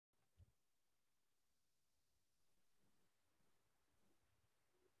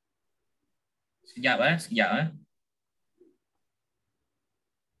Sekejap.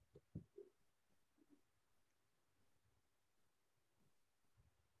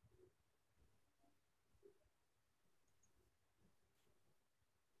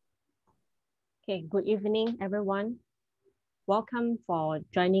 Okay, good evening, everyone. Welcome for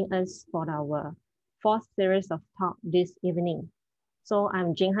joining us for our fourth series of talk this evening. So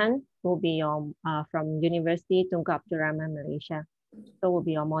I'm Jing Han, will be your from University Tunku Abdul Rahman, Malaysia. So will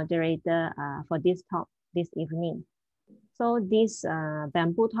be your moderator for this talk this evening. So this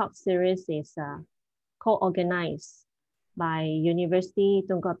bamboo talk series is co-organized by University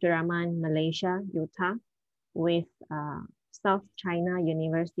Tunku Abdul Rahman, Malaysia, Utah, with South China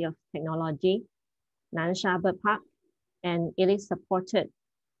University of Technology, Nansha Bird Park, and it is supported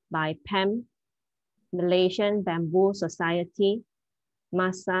by PAM, Malaysian Bamboo Society,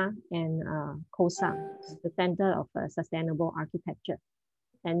 MASA, and COSA, the Center of Sustainable Architecture.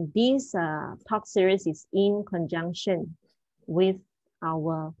 And this talk series is in conjunction with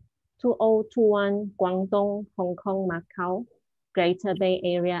our 2021 Guangdong, Hong Kong, Macau, Greater Bay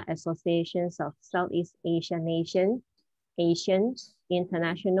Area Associations of Southeast Asian Nations, Asian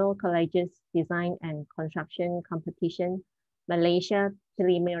International Colleges Design and Construction Competition, Malaysia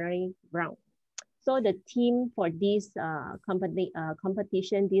preliminary round. So the theme for this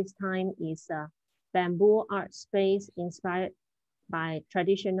competition this time is bamboo art space inspired by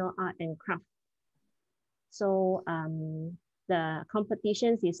traditional art and craft. So the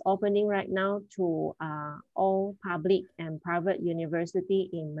competition is opening right now to all public and private university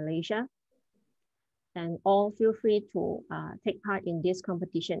in Malaysia. And all feel free to take part in this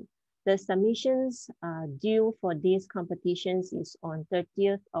competition. The submissions due for these competitions is on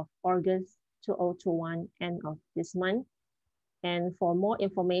 30th of August 2021, end of this month. And for more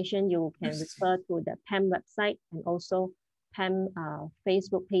information, you can refer to the PAM website and also PAM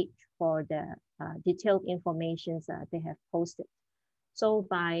Facebook page for the detailed information they have posted. So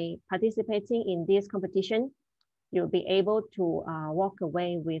by participating in this competition, you'll be able to walk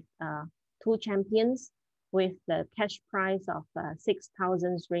away with 2 champions with the cash prize of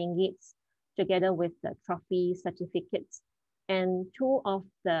 6,000 ringgit, together with the trophy certificates. And 2 of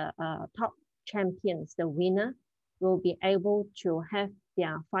the top champions, the winner, will be able to have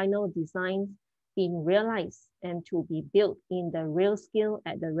their final designs being realized and to be built in the real scale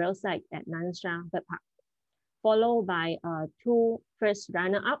at the real site at Nansha Bird Park, followed by 2 first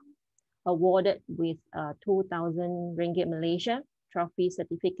runner-up awarded with 2,000 ringgit Malaysia trophy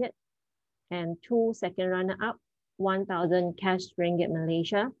certificate, and 2 second runner-up, 1,000 cash ringgit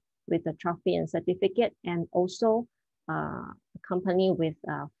Malaysia with the trophy and certificate, and also accompanied with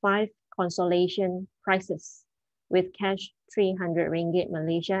 5 consolation prizes with cash 300 ringgit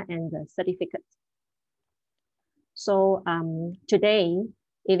Malaysia and the certificate. So today,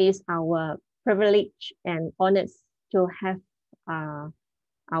 it is our privilege and honors to have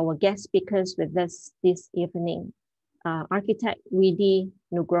our guest speakers with us this evening. Architect Widhi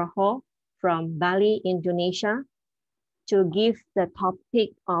Nugroho from Bali, Indonesia, to give the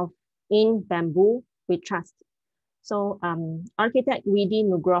topic of In Bamboo We Trust. So Architect Widhi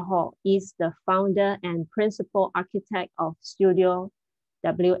Nugroho is the founder and principal architect of Studio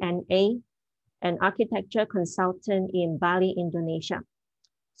WNA, an architecture consultant in Bali, Indonesia.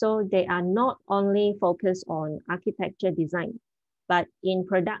 So they are not only focused on architecture design, but in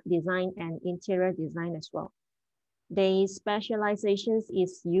product design and interior design as well. Their specializations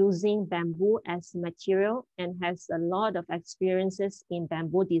is using bamboo as material and has a lot of experiences in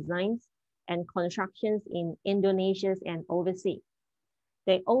bamboo designs and constructions in Indonesia and overseas.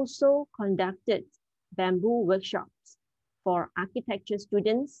 They also conducted bamboo workshops for architecture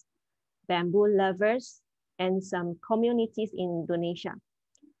students, bamboo lovers, and some communities in Indonesia.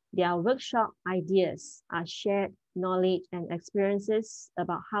 Their workshop ideas are shared knowledge and experiences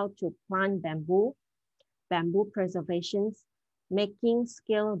about how to plant bamboo, bamboo preservations, making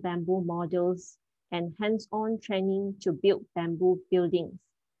scale bamboo models, and hands-on training to build bamboo buildings.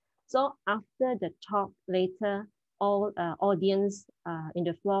 So after the talk later, all audience in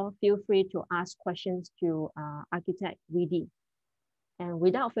the floor, feel free to ask questions to Architect Widhi. And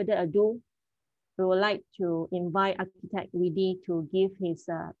without further ado, we would like to invite Architect Widhi to give his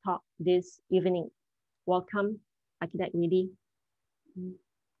talk this evening. Welcome, Architect Widhi.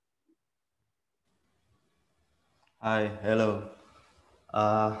 Hi, hello.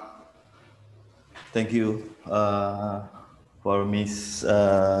 Thank you for Miss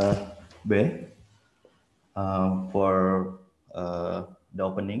B for the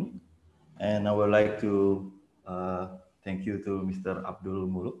opening. And I would like to thank you to Mr. Abdul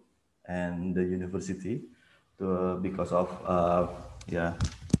Muluk and the university because of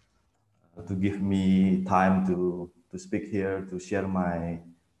to give me time to speak here, to share my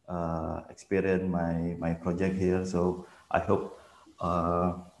experience, my project here. So I hope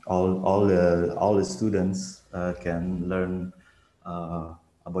all the students can learn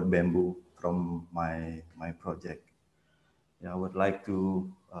about bamboo from my project. Yeah, I would like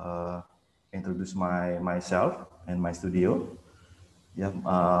to introduce myself and my studio. Yeah,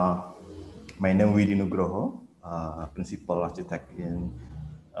 my name is Widhi Nugroho, principal architect in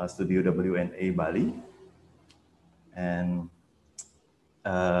Studio WNA Bali, and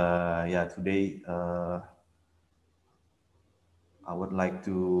yeah, today I would like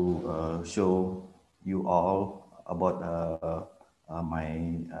to show you all about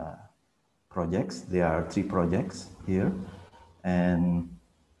my projects. There are 3 projects here, and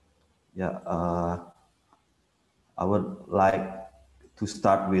yeah, I would like to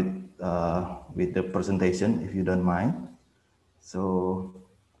start with the presentation, if you don't mind. So,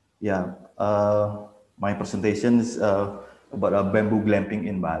 yeah, my presentation is about bamboo glamping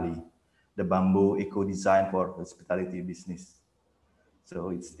in Bali, the bamboo eco design for hospitality business. So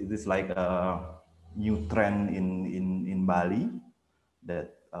it is like a new trend in Bali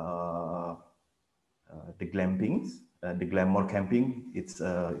that the glampings, the glamour camping. It's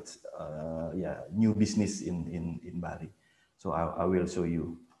yeah, new business in Bali. So I will show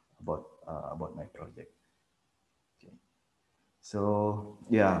you about my project. Okay. So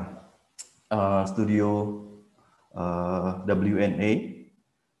yeah, Studio WNA.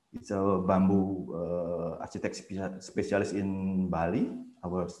 It's a bamboo architect specialist in Bali.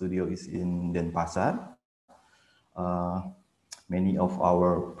 Our studio is in Denpasar. Many of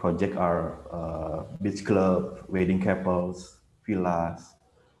our projects are beach club, wedding couples, villas,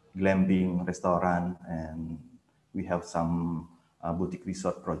 glamping, restaurant, and we have some boutique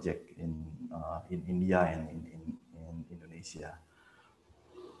resort project in India and in Indonesia.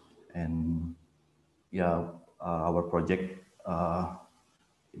 And yeah, our project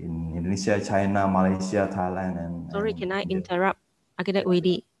in Indonesia, China, Malaysia, Thailand, Sorry, can I and interrupt? Architect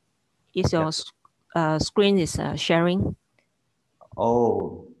Widhi, is your screen is sharing?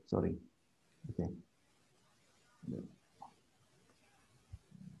 oh, sorry. Okay.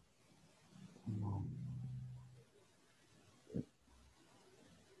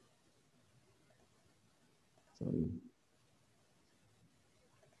 Sorry.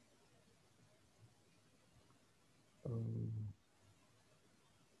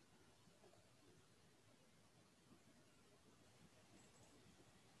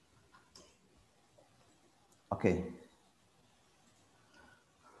 Okay.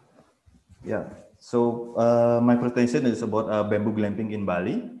 Yeah. So my presentation is about bamboo glamping in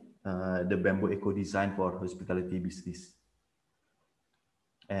Bali, the bamboo eco design for hospitality business.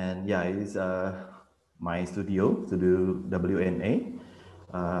 And yeah, it is my studio WNA.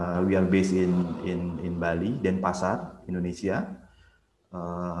 We are based in Bali, Denpasar, Indonesia.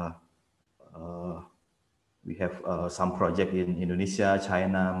 We have some project in Indonesia,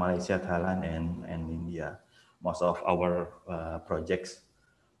 China, Malaysia, Thailand, and India. Most of our projects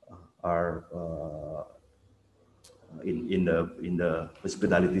are in the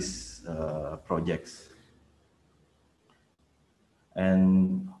hospitalities projects.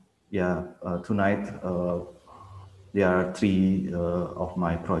 And yeah, tonight there are 3 of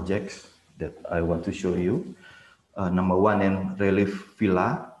my projects that I want to show you. Number 1 in Relief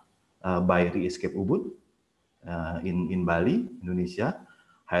Villa by Re-Escape Ubud in Bali, Indonesia.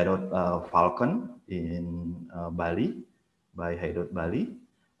 Haydot Falcon in Bali by Haydot Bali,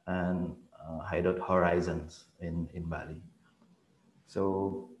 and Haydot Horizons in Bali.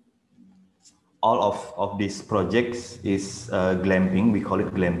 So all of these projects is glamping. We call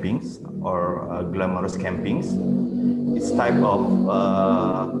it glampings or glamorous campings. It's type of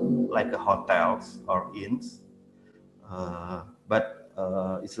like a hotels or inns, but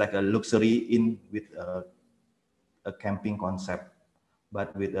it's like a luxury inn with a camping concept,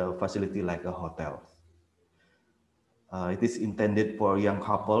 but with a facility like a hotel. It is intended for young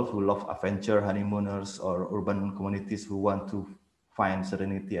couples who love adventure, honeymooners, or urban communities who want to find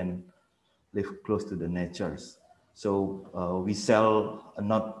serenity and live close to the natures. So we sell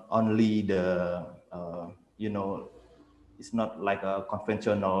not only the, it's not like a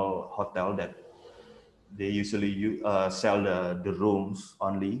conventional hotel that they usually sell the rooms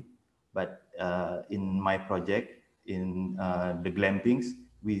only, but in my project, in the glampings,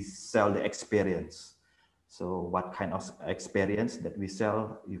 we sell the experience. So what kind of experience that we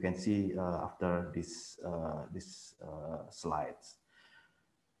sell, you can see after this slides.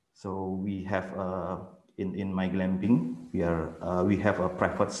 So we have in my glamping, we have a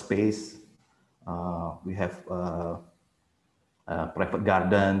private space. We have private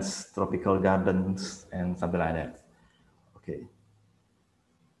gardens, tropical gardens, and something like that. Okay.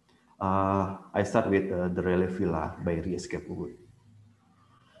 I start with the Relief Villa by Re-Escape Wood.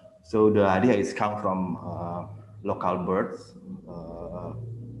 So the idea is come from local birds.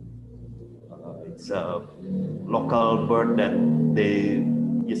 It's a local bird that they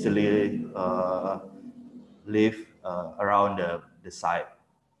usually live around the site.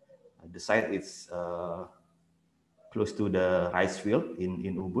 The site is close to the rice field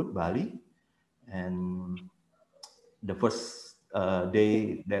in Ubud, Bali. And the first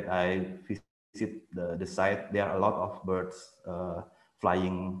day that I visit the site, there are a lot of birds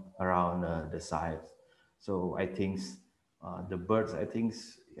flying around the site. So I think the birds, I think,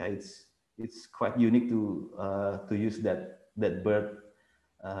 yeah, it's quite unique to use that bird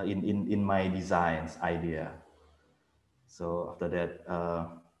in my designs idea. So after that,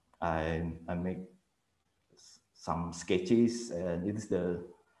 I make some sketches, and it is the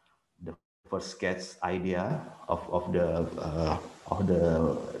first sketch idea of the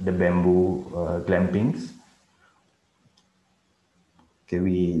bamboo glampings.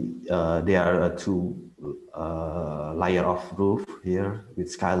 Okay, there are two layer of roof here with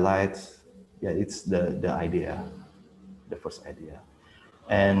skylights. Yeah, it's the idea, the first idea,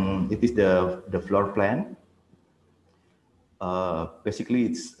 and it is the floor plan. Basically,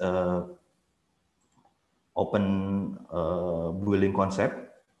 it's open building concept.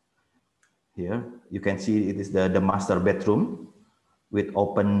 Here you can see it is the master bedroom with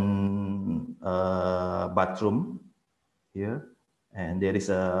open bathroom here, and there is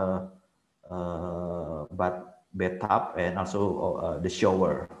a bathtub and also the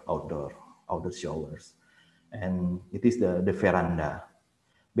shower, outdoor showers, and it is the veranda.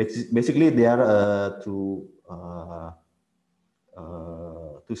 Basically, there are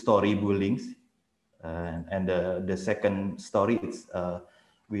two-story buildings, and the second story is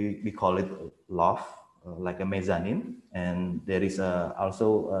we call it loft, like a mezzanine, and there is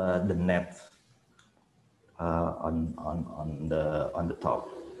also the net on the top.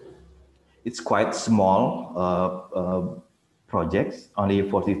 It's quite small projects, only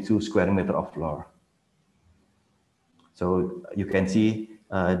 42 square meter of floor. So you can see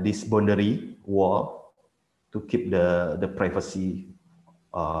this boundary wall to keep the privacy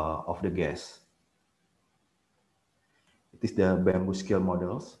of the guests. It is the bamboo scale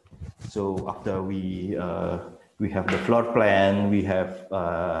models. So after we have the floor plan, we have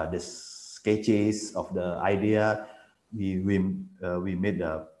the sketches of the idea. We made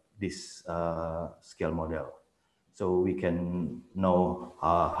this scale model, so we can know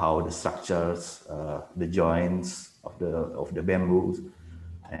how the structures, the joints of the bamboos,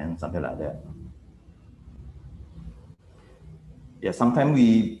 and something like that. Yeah, sometimes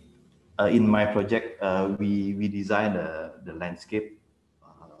we in my project we design the landscape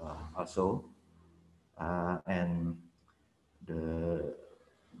also, and the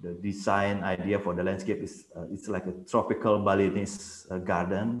design idea for the landscape is it's like a tropical Balinese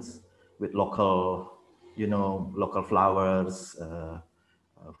gardens with local, local flowers,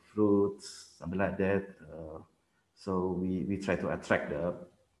 fruits, something like that. So we try to attract the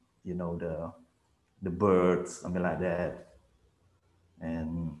birds, something like that.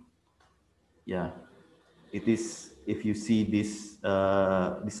 And yeah, it is, if you see this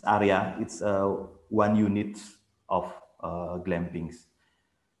this area, it's 1 unit of glampings.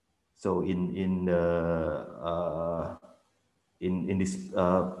 So in this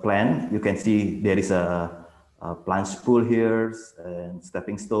plan, you can see there is a plunge pool here and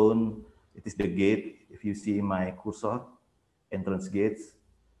stepping stone. It is the gate. If you see my cursor, entrance gates,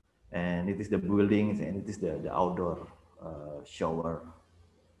 and it is the buildings, and it is the outdoor shower.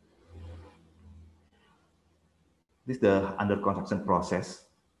 This is the under construction process.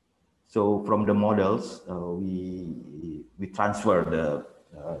 So from the models, we transfer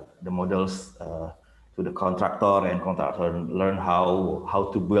the models to the contractor, and contractor learn how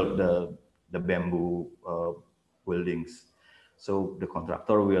to build the bamboo buildings. So the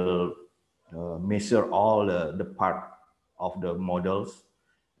contractor will measure all the part of the models,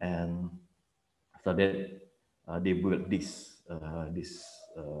 and after that they build these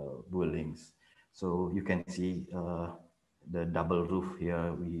buildings. So you can see the double roof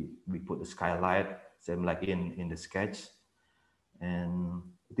here. We put the skylight, same like in the sketch, and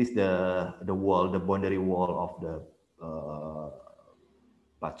it is the wall, the boundary wall of the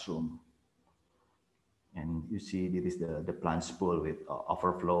bathroom. And you see it is the plunge pool with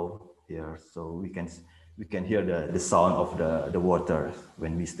overflow here, so we can hear the sound of the water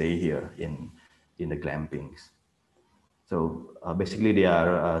when we stay here in the glampings. So basically there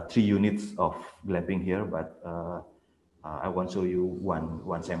are 3 units of glamping here, but I want to show you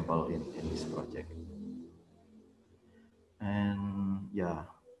one sample in this project. And yeah,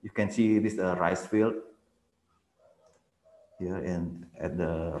 you can see this rice field here and at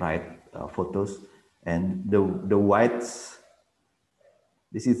the right photos. And the whites,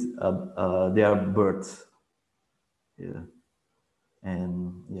 this is they are birds. Yeah.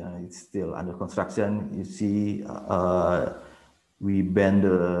 And yeah, it's still under construction. You see, we bend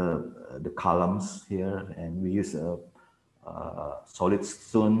the columns here, and we use a solid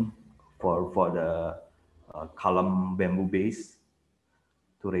stone for the column bamboo base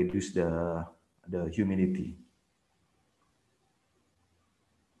to reduce the humidity.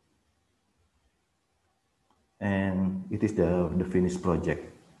 And it is the finished project,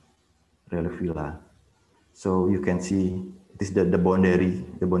 Relief Villa. So you can see it is the boundary.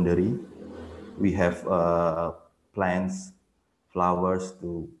 The boundary. We have plants, flowers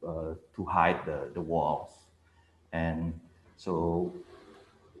to hide the walls, and so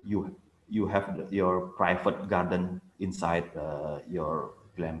you have your private garden inside your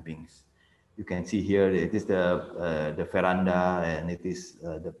glampings. You can see here it is the veranda, and it is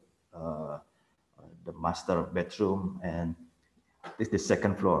the master bedroom, and this is the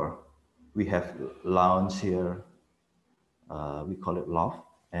second floor. We have lounge here. We call it loft,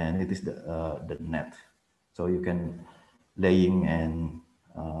 and it is the net. So you can laying and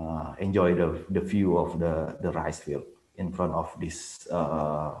enjoy the view of the rice field in front of these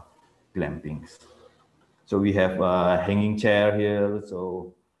glampings. So we have a hanging chair here.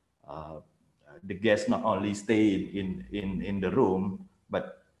 So the guests not only stay in the room,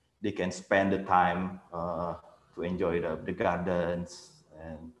 but they can spend the time to enjoy the gardens.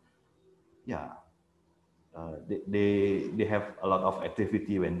 And yeah, they have a lot of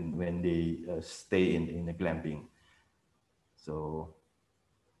activity when they stay in the glamping. So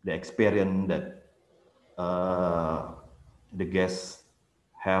the experience that the guests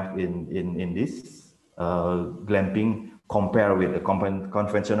have in this glamping compare with the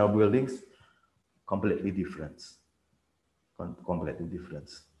conventional buildings, completely different. Completely different.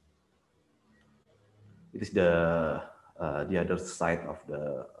 It is the other side of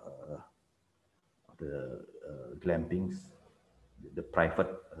the glampings, the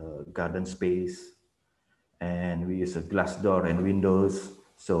private garden space, and we use a glass door and windows.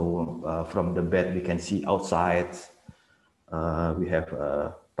 So from the bed we can see outside. We have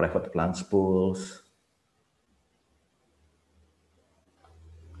private plants pools.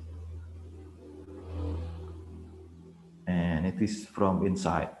 And it is from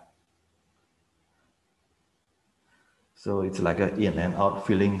inside. So it's like a in and out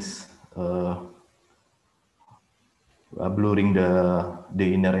feelings, blurring the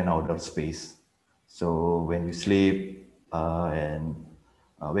inner and outer space. So when you sleep and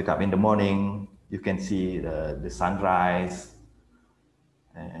wake up in the morning, you can see the sunrise,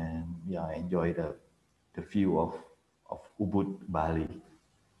 and yeah, enjoy the view of Ubud, Bali.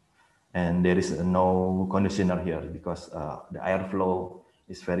 And there is no conditioner here because the airflow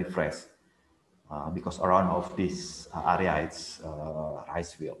is very fresh. Because around of this area it's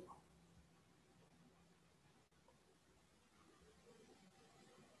rice field.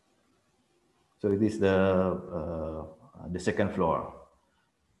 So it is the second floor.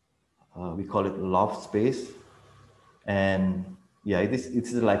 We call it loft space, and yeah,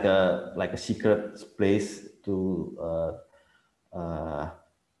 it's like a secret place to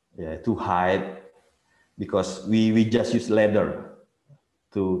hide, because we just use ladder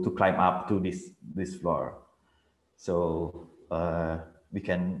to climb up to this floor. So we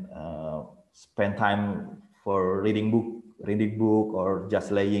can spend time for reading book, or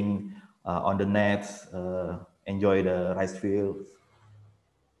just laying on the nets, enjoy the rice fields,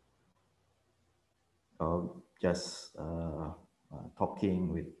 or just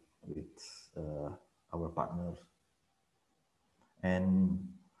talking with our partners. And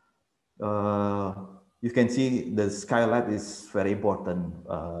you can see the skylight is very important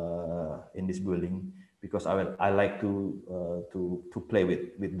in this building, because I like to play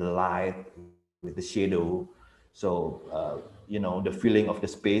with the light, with the shadow. So the feeling of the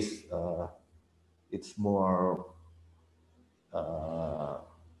space, it's more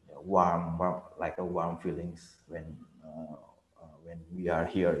warm, like a warm feelings when we are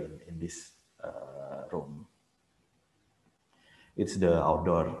here in this room. It's the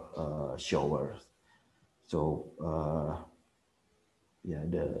outdoor shower. So yeah,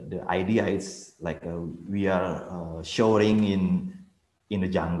 the idea is like we are showering in the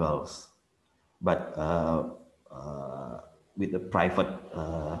jungles, but with a private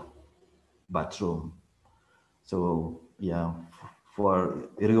bathroom. So yeah, for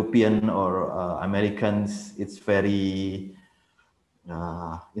European or Americans, it's very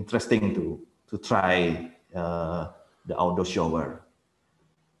interesting to try the outdoor shower,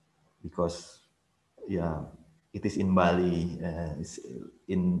 because yeah, it is in Bali, it's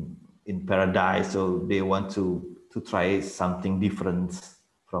in paradise, so they want to try something different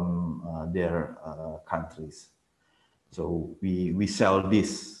from their countries. So we sell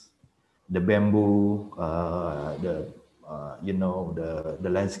this, the bamboo, the you know, the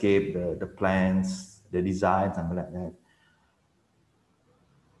landscape, the plants, the design, something like that.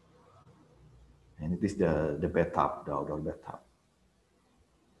 And it is the bathtub, the outdoor bathtub.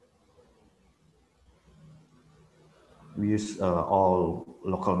 We use all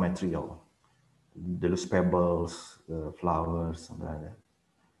local material, the loose pebbles, the flowers, something like that.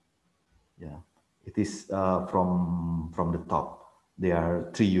 Yeah, it is from the top. There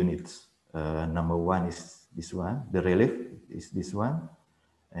are 3 units. Number 1 is this one. The relief is this one,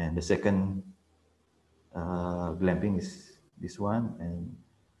 and the second glamping is this one, and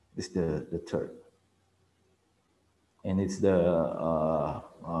this the third. And it's the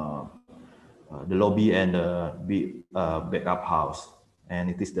lobby and the backup house, and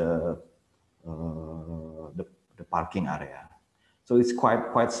it is the parking area. So it's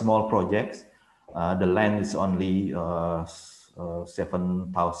quite small projects. The land is only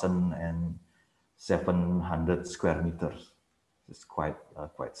 7,700 square meters. It's quite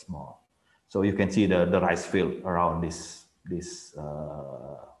small. So you can see the rice field around this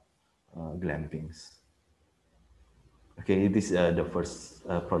glampings. Okay, this is the first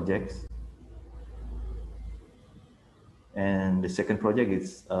project. And the second project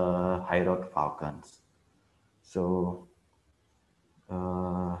is High Road Falcons. So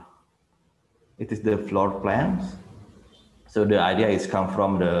it is the floor plans. So the idea is come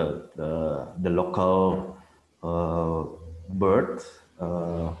from the local bird,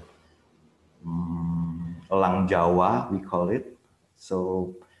 elang Jawa, we call it.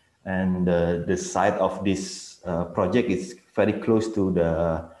 So, and the site of this project is very close to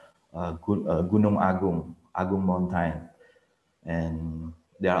the Gunung Agung Mountain, and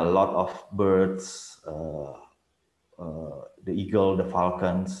there are a lot of birds, the eagle, the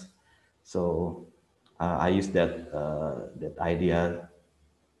falcons. So I used that idea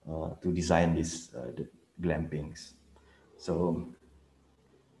to design this the glampings. So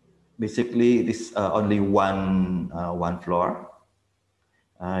basically, it is only one floor.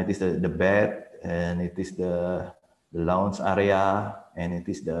 It is the bed, and it is the lounge area, and it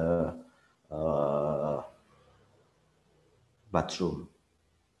is the bathroom,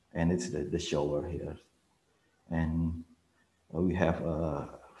 and it's the shower here. And we have a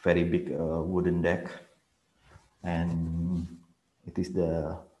very big wooden deck, and it is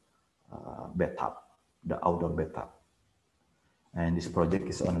the bathtub, the outdoor bathtub. And this project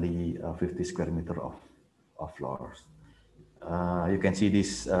is only 50 square meter of floors. You can see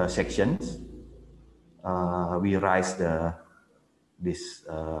these sections. We raise these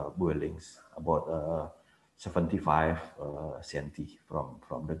buildings about 75 centi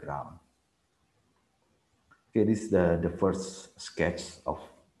from the ground. Okay, this is the first sketch of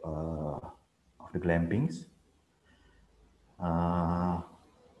the glampings.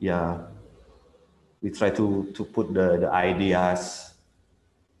 Yeah, we try to put the ideas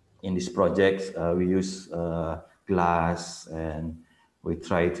in these projects. We use glass, and we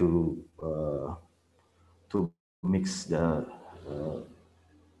try to mix the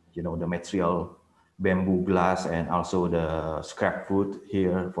the material, bamboo, glass, and also the scrap wood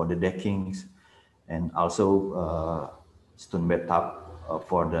here for the deckings, and also stone bathtub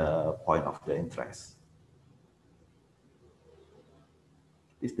for the point of the interest.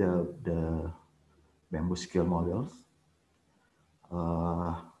 This is the bamboo scale models,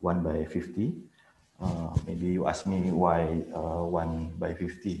 1x50. Maybe you ask me why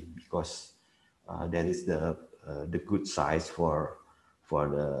 1x50, because that is the good size for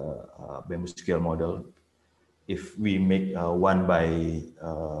the bamboo scale model. If we make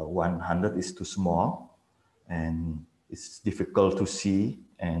 1x100, is too small, and it's difficult to see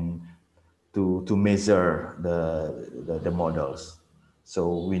and to measure the models.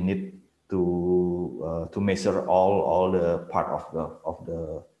 So we need to measure all the part of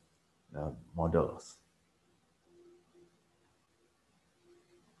the models.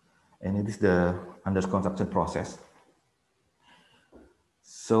 And it is the under construction process.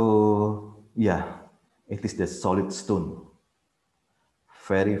 So yeah, it is the solid stone,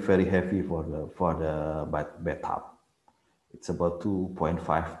 very heavy for the bathtub. It's about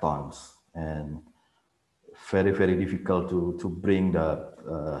 2.5 tons, and very difficult to bring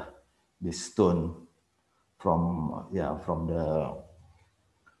this stone from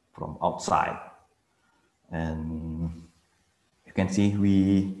outside. And you can see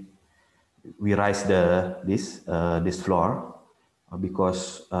we raise this floor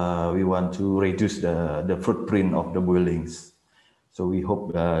because we want to reduce the footprint of the buildings. So we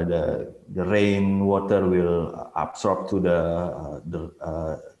hope the rain water will absorb to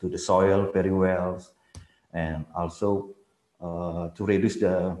the soil very well, and also to reduce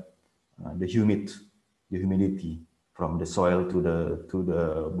the humidity from the soil to the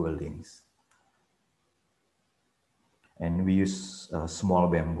buildings. And we use small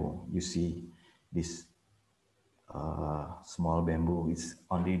bamboo. You see this small bamboo is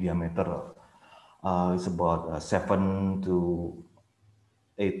only diameter. It's about 7 to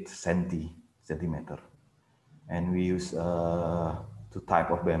 8 centimeter. And we use two type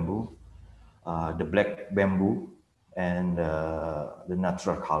of bamboo, the black bamboo and the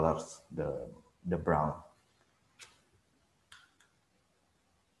natural colors, the brown.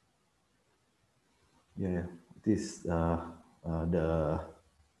 Yeah, it is the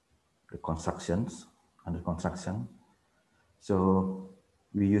constructions under construction. So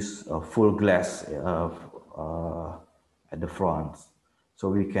we use a full glass at the front, so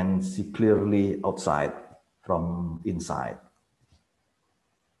we can see clearly outside from inside.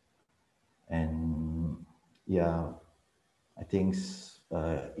 And yeah, I think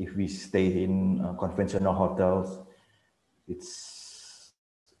if we stay in conventional hotels, it's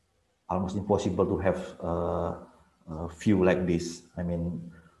almost impossible to have a view like this. I mean,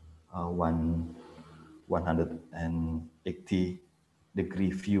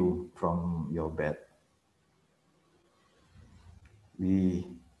 180-degree view from your bed. We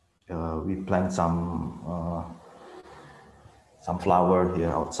plant some flower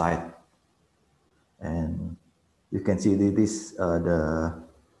here outside, and you can see this the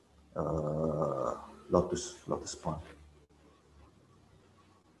lotus pond.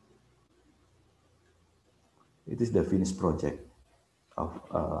 It is the finished project of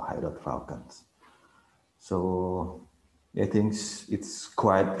Hideout Falcons. So I think it's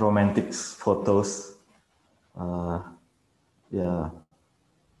quite romantic photos. Yeah.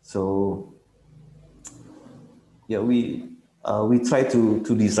 So yeah, we try to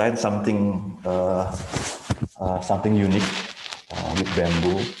design something something unique with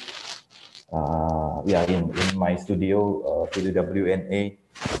bamboo. Yeah, in my studio, Studio WNA,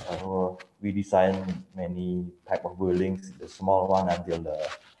 we design many type of buildings, the small one until the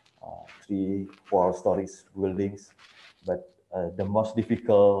 3-4 stories buildings. But the most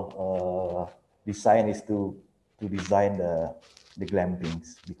difficult design is to design the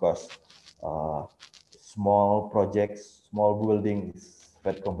glampings, because small projects, small building is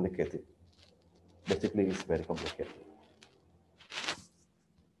very complicated. Basically, it's very complicated.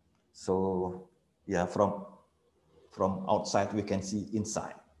 So yeah, from outside we can see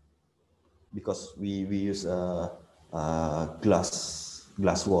inside, because we use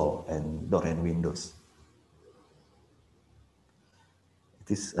glass wall and door and windows.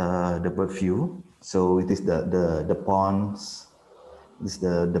 It is the bird view. So it is the ponds. This is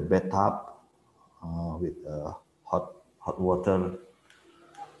the bathtub with hot water.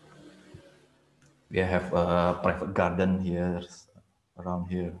 We have a private garden here around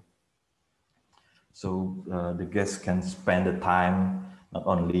here. So the guests can spend the time not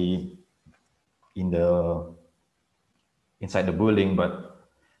only inside the building, but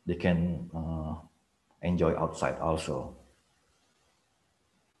they can enjoy outside also.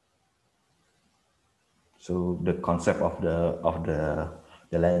 So the concept of the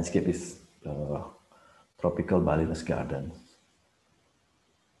landscape is tropical Balinese garden.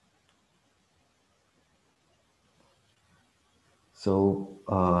 So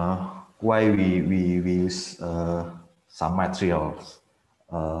why we use some materials,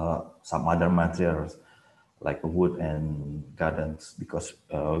 some other materials like wood and gardens, because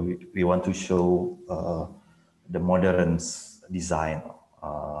we want to show the modern design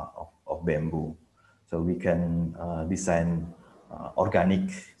of bamboo. So we can design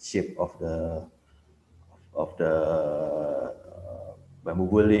organic shape of the bamboo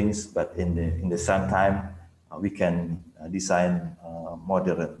buildings, but in the same time we can design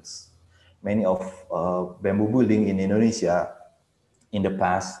moderns. Many of bamboo building in Indonesia in the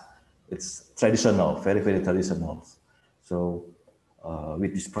past, it's traditional, very traditional. So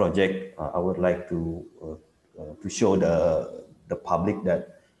with this project, I would like to show the public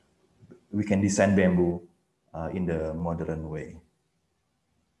that we can design bamboo in the modern way.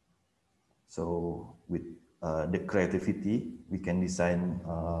 So with the creativity, we can design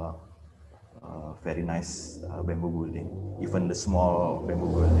very nice bamboo building, even the small bamboo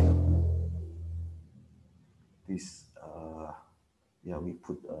building. is, yeah, we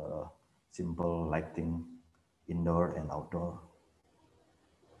put simple lighting indoor and outdoor.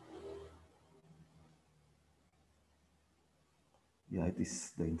 Yeah, it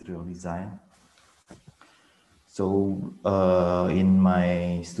is the interior design. So in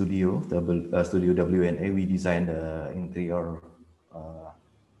my studio, Studio WNA, we design the interior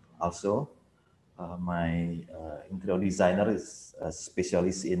also. My interior designer is a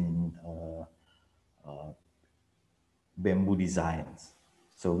specialist in bamboo designs.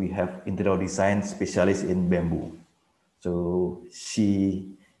 So we have interior design specialist in bamboo. So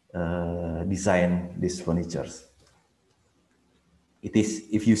she designed these furnitures. It is,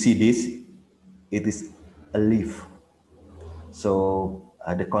 if you see this, it is a leaf. So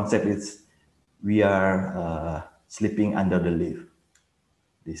the concept is we are sleeping under the leaf.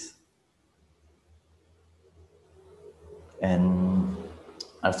 This. And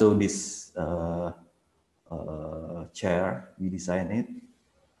also this chair, we designed it.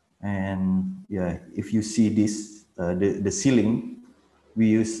 And yeah, if you see this, the ceiling, we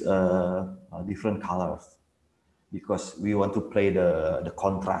use different colors because we want to play the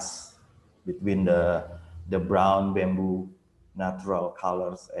contrast between the brown bamboo natural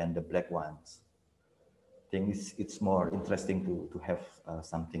colors and the black ones. I think it's more interesting to have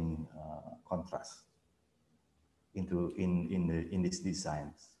something contrast in these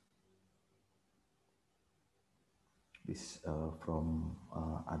designs. This from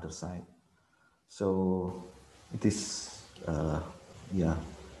other side. So it is, yeah,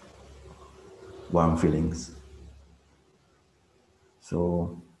 warm feelings.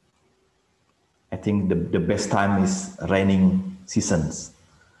 So I think the best time is raining seasons.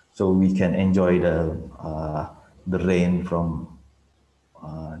 So we can enjoy the rain from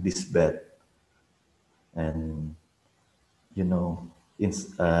this bed. And, you know,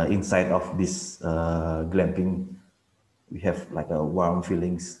 inside of this glamping, we have like a warm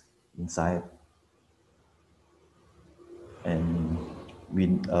feelings inside. And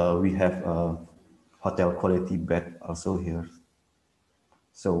we have a hotel quality bed also here.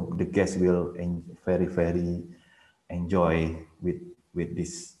 So the guests will very enjoy with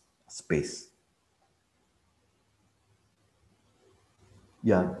this space.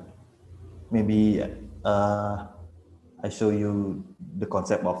 Yeah, maybe I show you the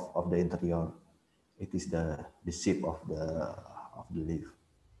concept of the interior. It is the shape of the leaf,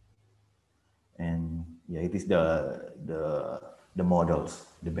 and yeah, it is the models,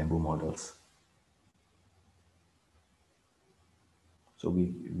 the bamboo models. So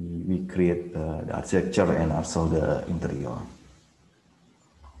we create the architecture and also the interior.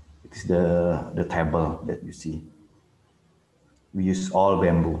 It is the table that you see. We use all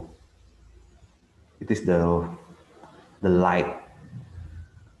bamboo. It is the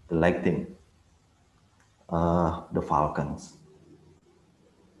lighting, the falcons.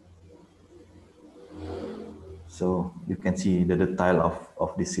 So you can see the detail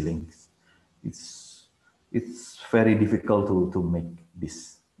of the ceilings. It's very difficult to make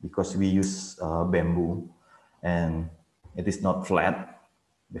this because we use bamboo and it is not flat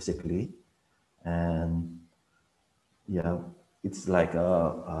basically. And yeah, it's like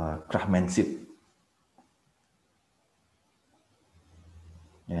a craftsmanship.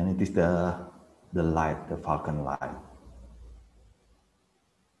 And it is the light, the falcon light.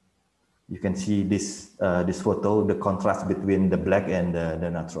 You can see this photo, the contrast between the black and the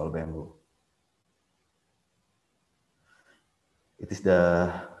natural bamboo. It is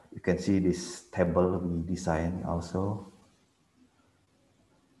you can see this table we design also.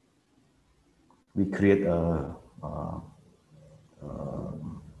 We create a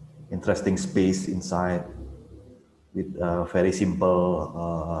interesting space inside with very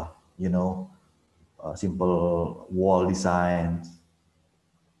simple, you know, simple wall designs.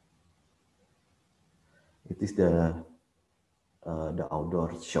 It is the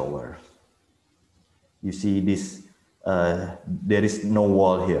outdoor shower. You see this, there is no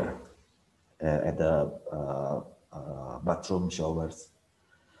wall here at the bathroom showers.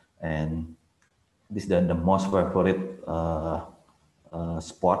 And this is the most favorite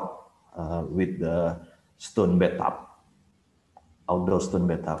spot with the stone bathtub, outdoor stone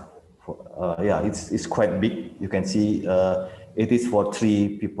bathtub. Yeah, it's quite big. You can see it is for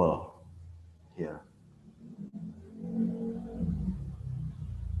 3 people here.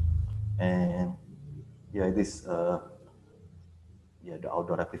 And yeah, it is yeah, the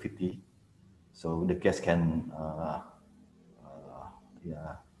outdoor activity. So the guests can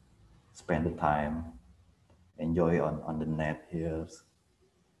yeah, spend the time, enjoy on the net here.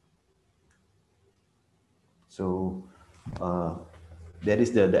 So that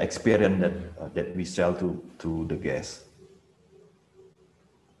is the experience that we sell to the guests.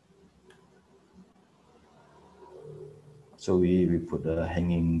 So we put a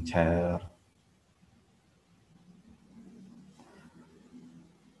hanging chair.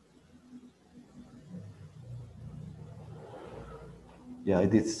 Yeah,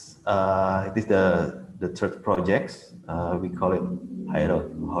 it is the third project. We call it Higher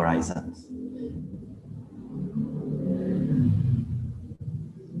Horizons.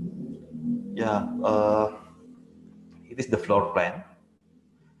 Yeah, it is the floor plan.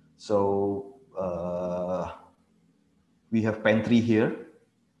 So we have pantry here.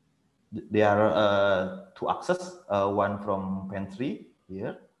 There are two access, one from pantry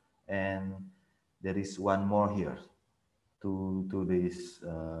here, and there is one more here to these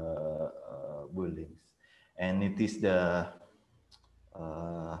buildings, and it is the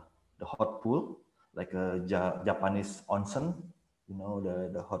hot pool, like a Japanese onsen, you know,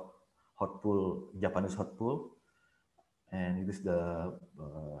 the hot pool, Japanese hot pool, and it is the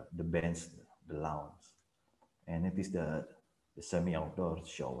bench, the lounge, and it is the semi-outdoor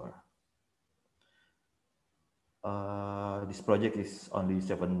shower. This project is only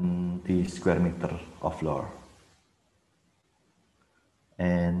 70 square meter of floor,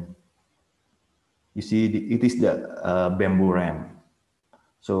 and you see it is the bamboo ramp.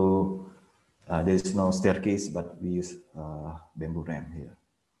 So there is no staircase, but we use bamboo ramp here.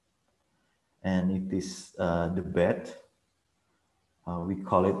 And it is the bed. We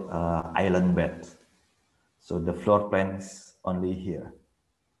call it island bed. So the floor plan is only here,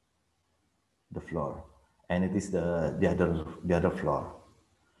 the floor, and it is the other floor,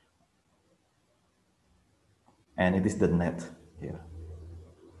 and it is the net here.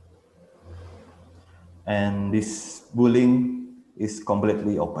 And this building is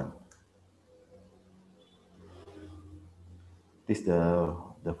completely open. This is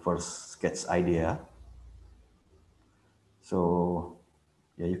the first sketch idea. So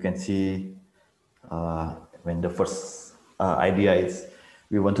yeah, you can see when the first idea is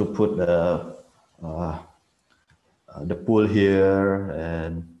we want to put the pool here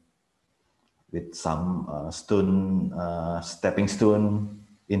and with some stepping stone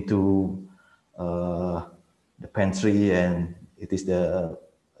into the pantry, and it is the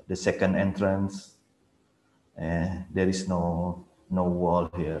second entrance, and there is no wall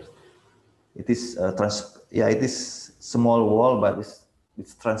here. It is it is small wall, but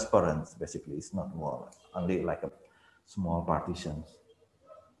it's transparent. Basically, it's not wall, only like a small partitions.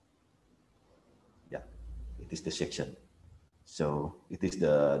 Yeah, it is the section. So it is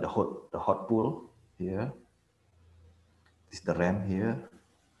the hot pool here. It is the ramp here.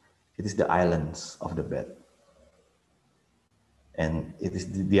 It is the islands of the bed, and it is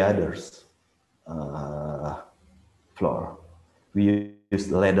the others floor. We use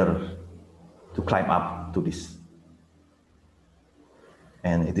the ladder to climb up to this,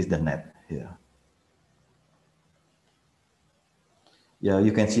 and it is the net here. Yeah,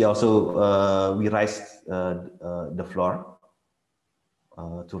 you can see also we raise the floor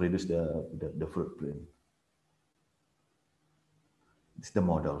to reduce the footprint. It's the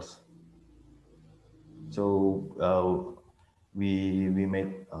models. So we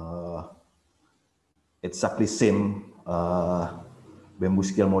made exactly same bamboo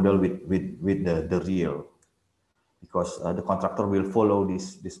scale model with the real, because the contractor will follow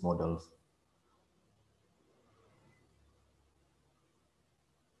these models.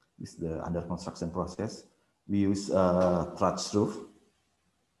 This is the under construction process. We use thatch roof.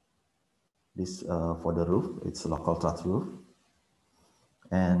 This for the roof, it's a local thatch roof,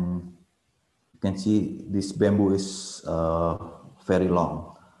 and you can see this bamboo is very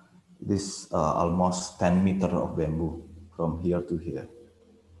long. This almost 10 meters of bamboo from here to here.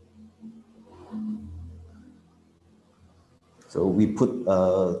 So we put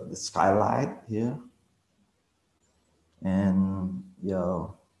the skylight here, and yeah,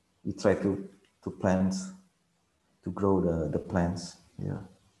 we try to plant, to grow the plants here.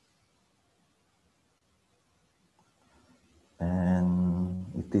 And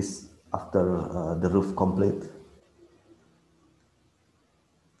it is after the roof complete.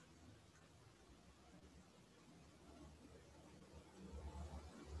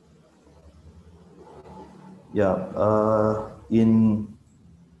 Yeah, in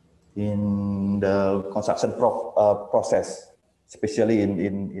the construction process, especially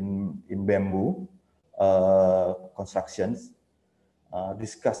in bamboo constructions,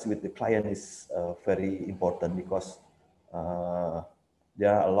 discuss with the client is very important, because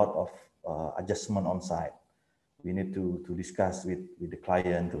there are a lot of adjustment on site. We need to discuss with the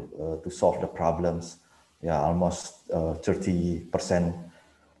client to solve the problems yeah, almost 30%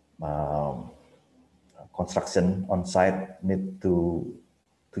 construction on site need to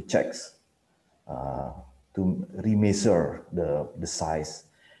check, to remeasure the size,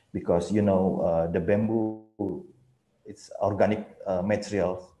 because the bamboo, it's organic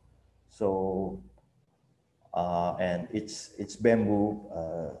material. So and it's bamboo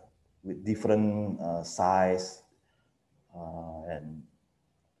with different size, and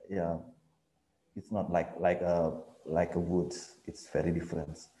yeah, it's not like a wood. It's very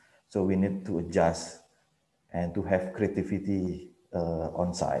different. So we need to adjust and to have creativity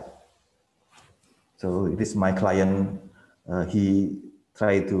on site. So it is my client. He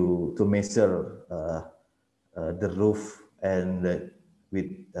tried to measure the roof and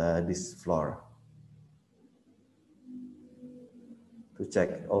with this floor to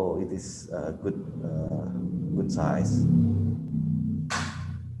check. Oh, it is good size.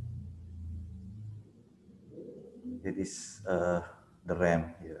 It is the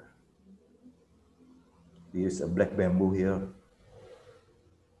ramp here. We use a black bamboo here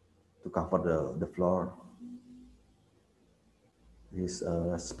to cover the floor. This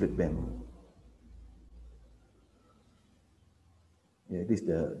split bamboo. Yeah, this is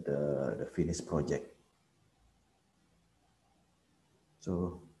the finished project.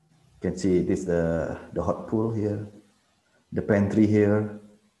 So you can see this the hot pool here, the pantry here,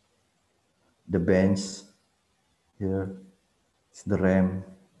 the bench here. It's the ramp.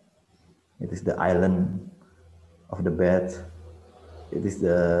 It is the island of the bed. It is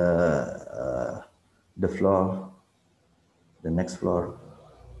the floor, the next floor.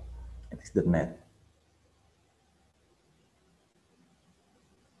 It is the net.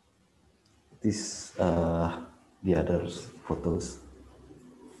 It is the other photos.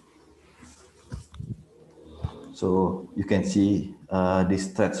 So you can see this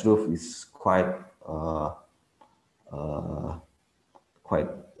thatch roof is quite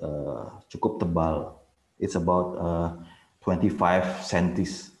cukup tebal. It's about 25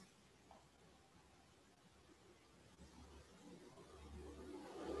 centimeters.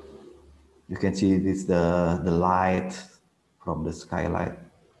 You can see this the light from the skylight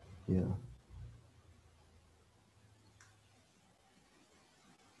here.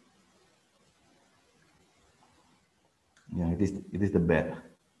 Yeah, it is the bed,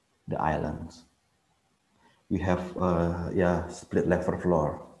 the islands. We have yeah, split level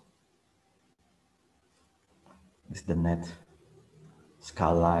floor. This is the net,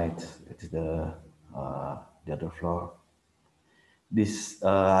 skylight. It is the other floor. This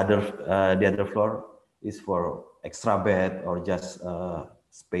the other floor is for extra bed or just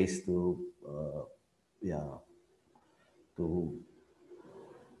space to yeah, to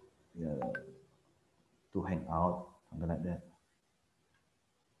yeah, to hang out, something like that.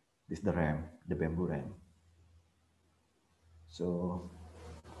 This is the ramp, the bamboo ramp. So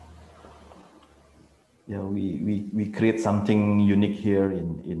yeah, we create something unique here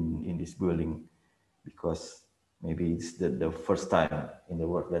in this building, because maybe it's the first time in the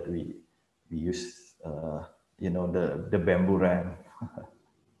world that we use the bamboo ramp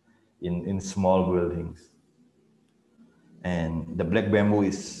in small buildings. And the black bamboo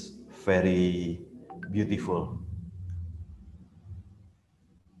is very beautiful.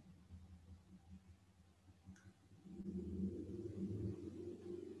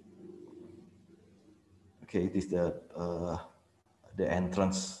 Okay, it is the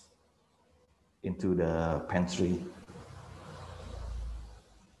entrance into the pantry.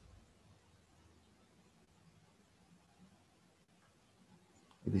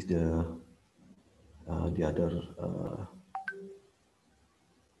 It is the other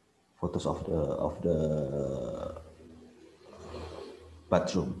photos of the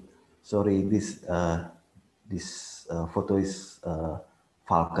bathroom. Sorry, this photo is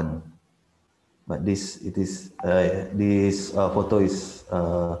falcon, but this photo is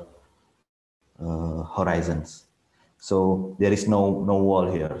horizons. So there is no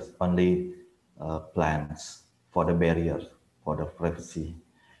wall here, only plants for the barrier, for the privacy.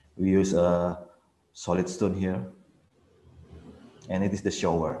 We use a solid stone here, and it is the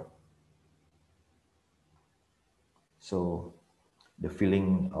shower. So the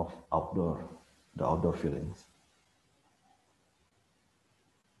feeling of the outdoor feelings.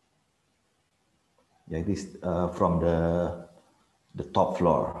 Yeah, it is from the top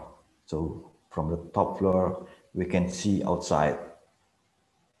floor. So from the top floor, we can see outside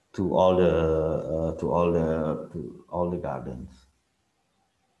to all the gardens.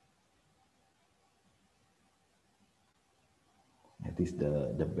 It is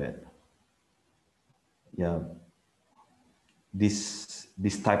the bed. Yeah, this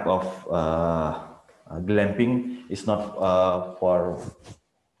type of glamping is not for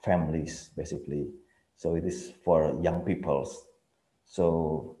families basically, so it is for young peoples.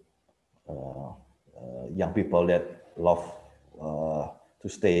 So young people that love to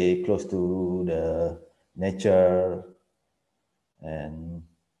stay close to the nature and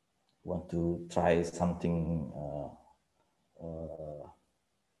want to try something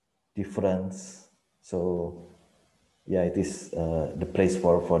different. So yeah, it is the place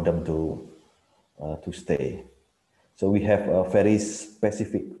for them to stay. So we have a very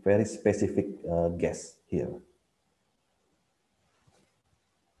specific guest here.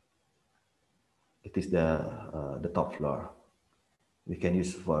 It is the top floor. We can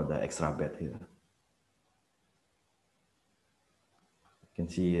use for the extra bed here. You can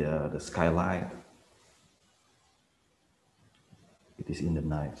see the skylight. It is in the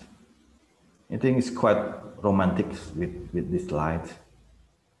night. I think it's quite romantic with this light,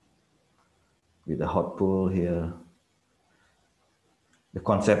 with the hot pool here. The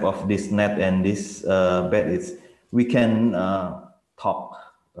concept of this net and this bed is we can talk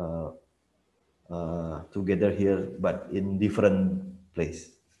together here, but in different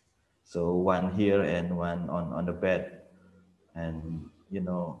place. So one here and one on the bed, and you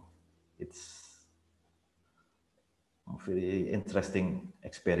know, it's a very interesting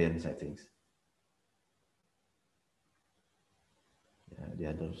experience, I think. Yeah, the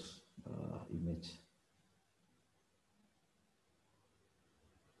others image.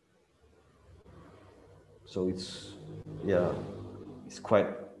 So it's, yeah, it's quite,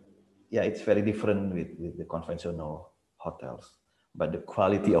 yeah, it's very different with the conventional hotels, but the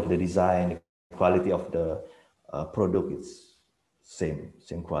quality of the design, the quality of the product is same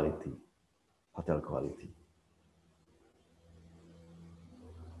quality, hotel quality.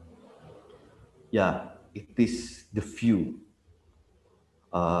 Yeah, it is the view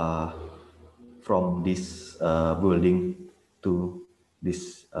from this building to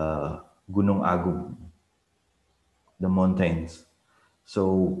this Gunung Agung, the mountains.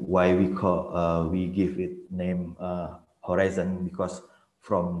 So why we give it name horizon, because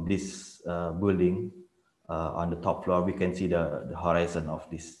from this building on the top floor we can see the horizon of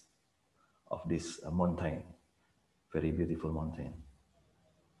this mountain, very beautiful mountain,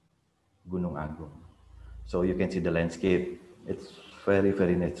 Gunung Agung. So you can see the landscape. It's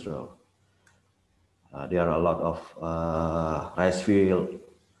very natural. There are a lot of rice field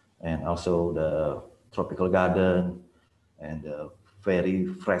and also the tropical garden and very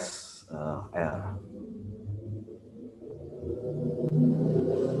fresh air.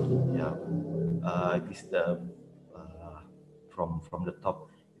 Yeah, it is the from the top.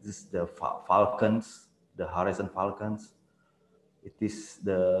 It is the falcons, the horizon falcons. It is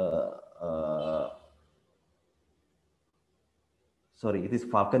the sorry, it is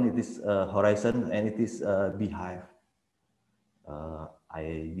falcon. It is horizon, and it is beehive.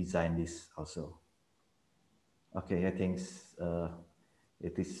 I designed this also. Okay, I think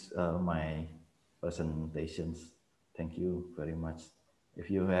it is my presentations. Thank you very much. If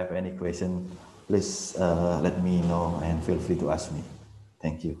you have any question, please let me know and feel free to ask me.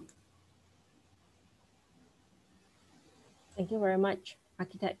 Thank you. Thank you very much,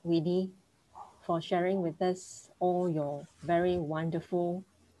 Architect Widhi, for sharing with us all your very wonderful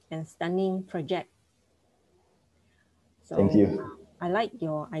and stunning project. So, Thank you. I like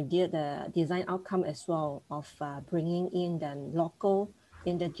your idea, the design outcome as well, of bringing in the local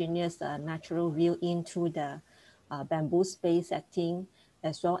indigenous natural view into the bamboo space setting,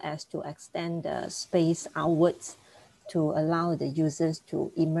 as well as to extend the space outwards to allow the users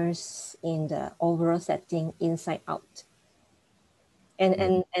to immerse in the overall setting inside out.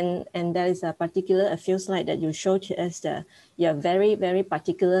 And there is a few slides that you showed to us that you're very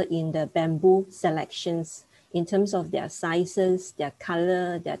particular in the bamboo selections in terms of their sizes, their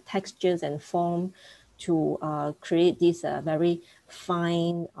color, their textures and form, to create these very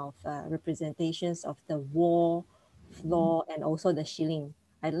fine of representations of the wall, floor, and also the ceiling.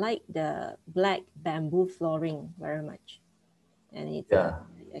 I like the black bamboo flooring very much, and it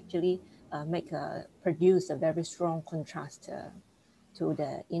actually produce a very strong contrast to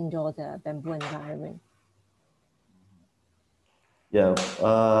the indoor, the bamboo environment. Yeah,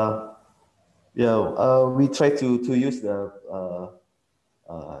 we try to use the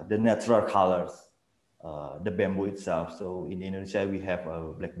natural colors, the bamboo itself. So in Indonesia we have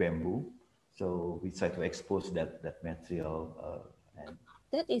black bamboo, so we try to expose that material. And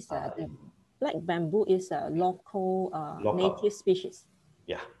that is the black bamboo is a local, native species.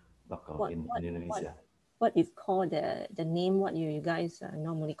 Yeah, local in Indonesia. What is called the name? What you guys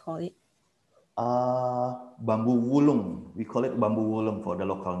normally call it? Bamboo wulung. We call it bamboo wulung for the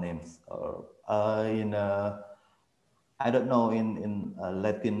local names. I don't know in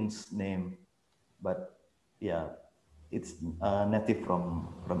Latin's name, but yeah, it's native from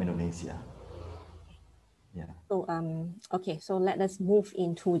Indonesia. Yeah. So okay, so let us move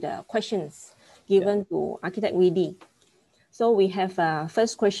into the questions given to Architect Widhi. So we have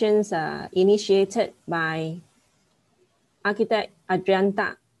first questions initiated by Architect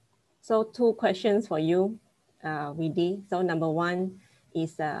Adrianta. So two questions for you, Widhi. So number one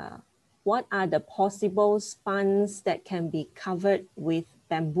is what are the possible spans that can be covered with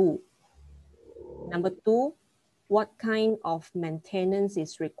bamboo? Number two, what kind of maintenance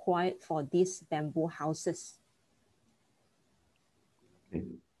is required for these bamboo houses? Okay.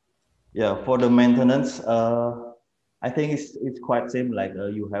 Yeah, for the maintenance, I think it's quite same. Like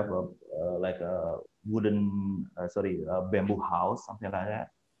you have a like a wooden, bamboo house, something like that.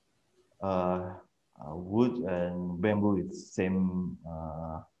 Wood and bamboo is same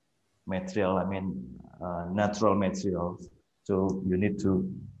material. I mean, natural materials. So you need to,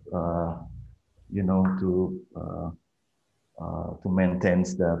 you know, to maintain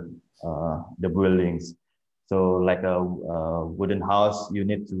the buildings. So like a wooden house, you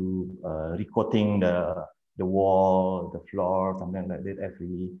need to recoating the wall, the floor, something like that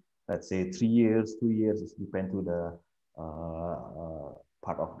every, let's say 3 years, 2 years. It depends to the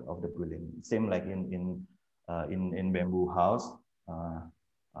part of the building. Same like in bamboo house,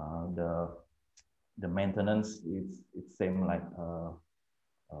 the maintenance is it's same like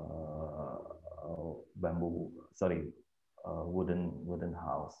bamboo, wooden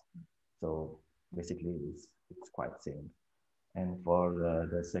house. So basically, it's quite same. And for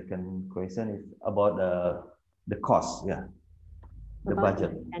the second question is about the cost, yeah, the About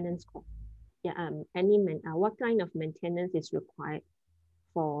budget. maintenance cost. Yeah, what kind of maintenance is required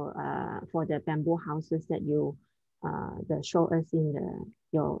for the bamboo houses that you that show us in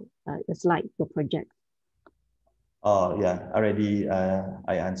your slide, your project? Oh yeah, already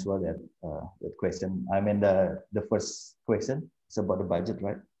I answered that question. I mean the first question is about the budget,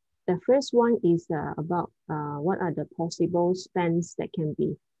 right? The first one is about what are the possible spans that can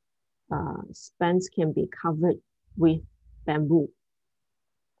be covered with bamboo.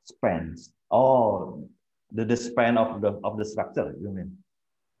 Spans. Oh, the span of the structure, you mean?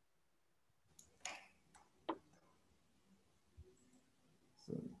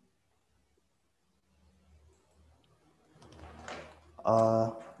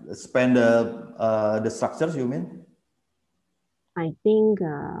 Span the structures, you mean? I think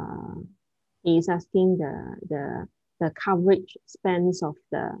he's asking the coverage spans of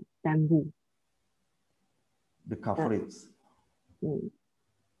the bamboo. The coverage.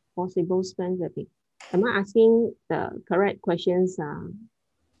 Possible spans. Am I asking the correct questions? Yeah.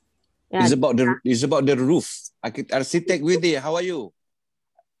 It's about the roof. Architect Widhi, how are you?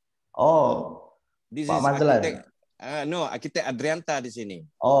 Oh, this Pak is Architect. No, Architect Adrianta di sini.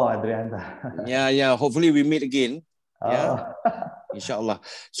 Oh, Adrianta. Yeah. Hopefully we meet again. Yeah, inshallah.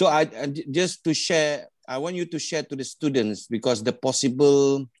 So I just to share, I want you to share to the students because the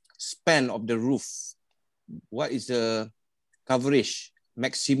possible span of the roof. What is the coverage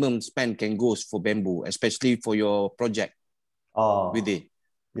maximum span can go for bamboo, especially for your project? Widhi.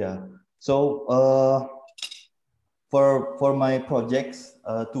 Yeah. So for my projects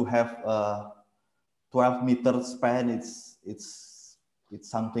to have 12-meter span, it's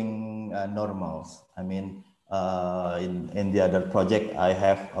something normal. I mean, in the other project, I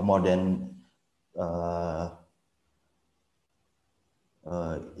have more than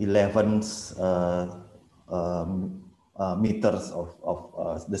 11 meters of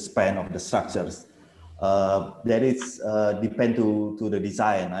the span of the structures. That is depend to the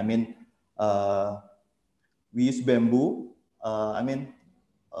design. I mean, we use bamboo. I mean,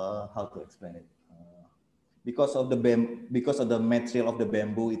 how to explain it? Because of the material of the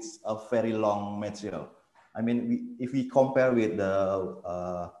bamboo, it's a very long material. I mean, if we compare with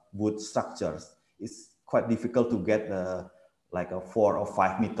the wood structures, it's quite difficult to get like a 4 or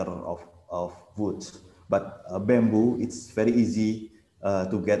 5 meter of wood. But bamboo, it's very easy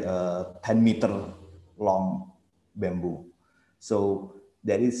to get a 10-meter long bamboo. So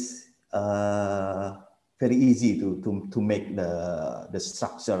that is very easy to make the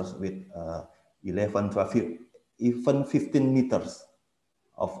structures with 11, 12, even 15 meters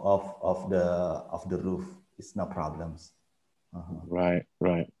of the roof. It's no problems. Right.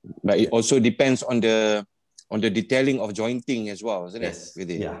 But it also depends on the detailing of jointing as well, isn't it?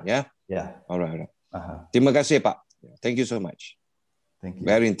 Yeah. All right. Terima kasih, Pak. Thank you so much. Thank you.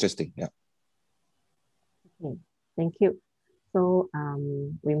 Very interesting. Yeah. Okay. Thank you. So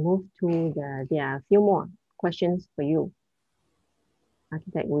we move to there are a few more questions for you,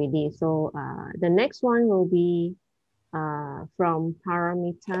 Architect Widhi. So the next one will be from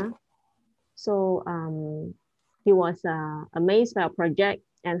Paramita. So he was amazed by our project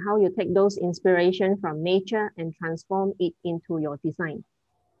and how you take those inspiration from nature and transform it into your design.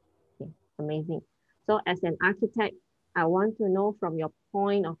 Okay, amazing. So as an architect, I want to know from your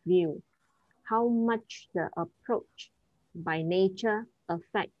point of view, how much the approach by nature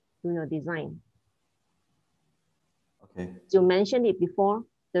affect to your design. Okay. You mentioned it before,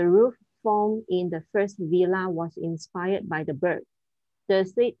 the roof form in the first villa was inspired by the bird.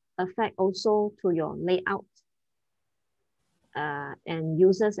 Does it affect also to your layout and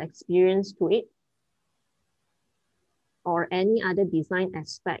users experience to it, or any other design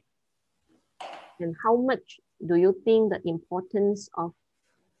aspect? And how much do you think the importance of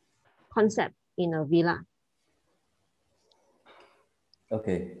concept in a villa?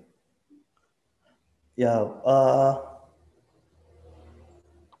 Okay. Yeah.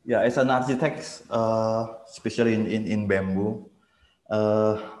 Yeah. As an architect, especially in bamboo,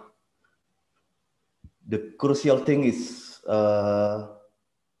 the crucial thing is to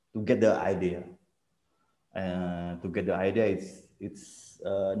get the idea. To get the idea, it's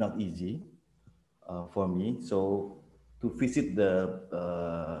not easy for me. So to visit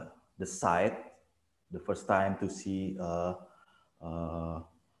the site the first time to see how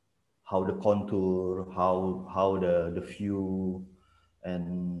the contour, how the view,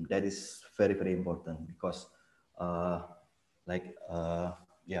 and that is very important because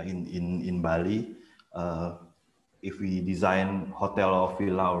yeah, in Bali, if we design hotel or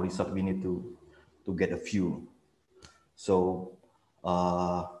villa or resort, we need to get a view. So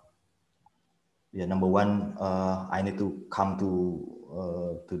yeah, number one, I need to come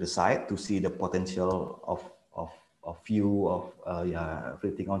to the site to see the potential of view of yeah,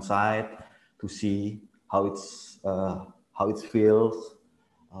 everything on site, to see how it feels,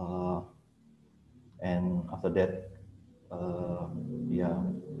 and after that, yeah,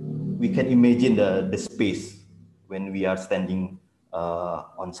 we can imagine the space when we are standing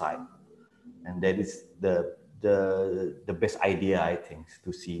on site, and that is the best idea, I think,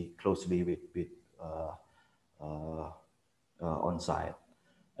 to see closely with on site.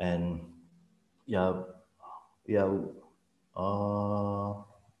 And yeah, yeah,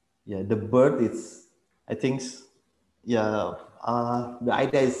 yeah, the bird is, I think, yeah, the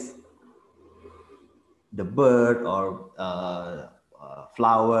idea is the bird or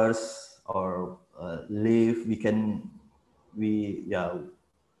flowers or leaf. We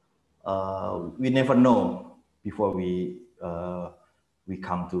never know before we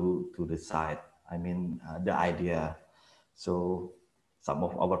come to the site. I mean, the idea. So some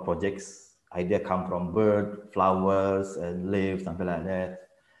of our projects idea come from bird, flowers, and leaves, something like that.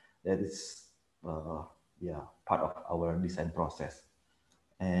 That is yeah, part of our design process.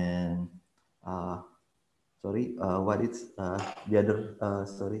 And sorry, what is the other?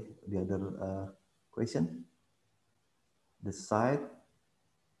 Sorry, the other question. The site.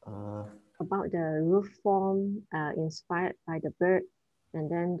 About the roof form inspired by the bird, and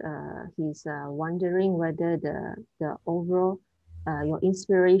then he's wondering whether the overall your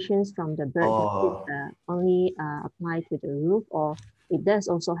inspirations from the bird only apply to the roof, or it does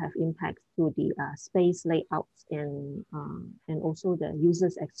also have impact to the space layouts and also the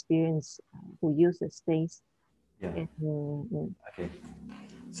user's experience who use the space. Yeah. And, okay.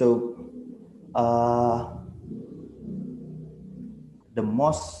 So the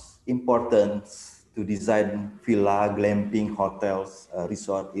most important to design villa, glamping, hotels,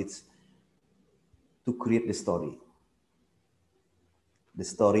 resort is to create the story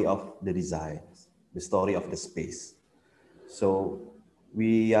of the design, the story of the space. So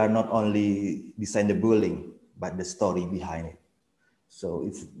we are not only design the building, but the story behind it. So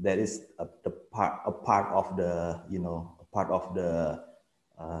that is a part of the, you know, a part of the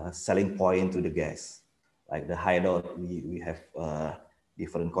selling point to the guests. Like the hideout, we have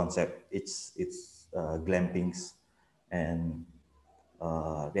different concept. It's glampings, and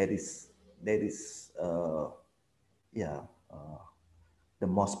that is yeah, the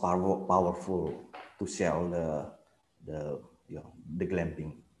most powerful to sell you know, the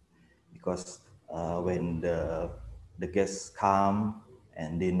glamping, because when the guests come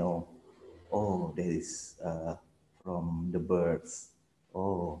and they know, oh, there is from the birds,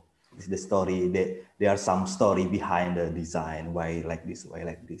 oh, it's the story, there are some story behind the design, why like this, why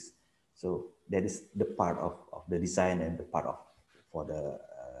like this. So that is the part of the design and the part of for the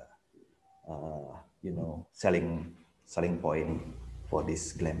you know, selling point for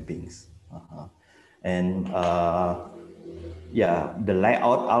these glampings. And yeah, the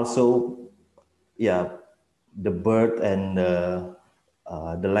layout also, yeah, the bird and the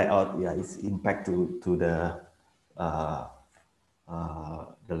layout, yeah, is impact to uh,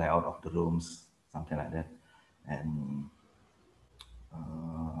 the layout of the rooms, something like that. And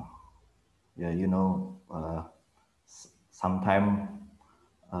yeah, you know, sometimes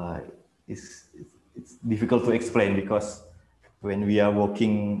uh, it's difficult to explain because when we are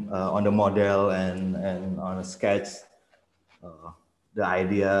working on the model and on a sketch, the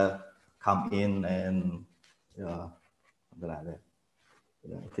idea come in and yeah, something like that.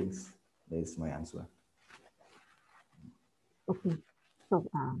 Yeah, I think that is my answer. Okay, so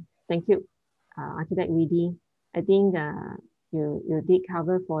thank you, Architect Widhi. I think you did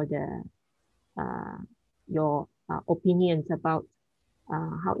cover for the your opinions about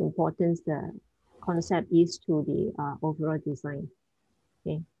how important the concept is to the overall design.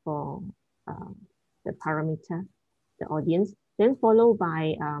 Okay, for uh, the parameter, the audience. Then followed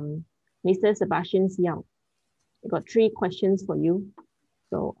by Mr. Sebastian Xiao. I got 3 questions for you.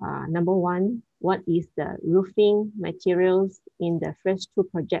 So number 1, what is the roofing materials in the first 2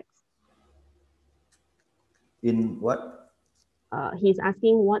 projects? In what? He's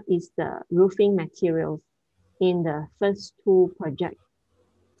asking what is the roofing materials in the first 2 projects.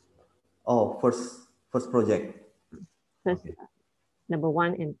 Oh, first project. First, Okay. Number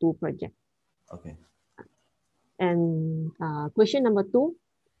 1 and 2 project. Okay. And question number 2,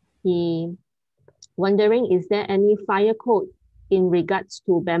 he wondering, is there any fire code in regards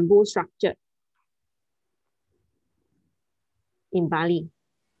to bamboo structure in Bali?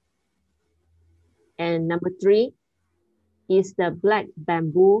 And number 3, is the black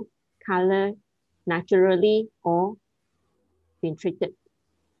bamboo color naturally or been treated?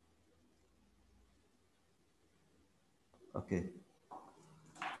 Okay.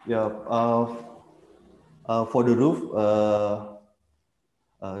 Yeah. For the roof,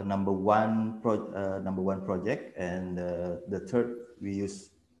 number one project, and the third we use.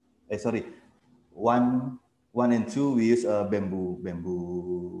 Sorry, one and two we use a bamboo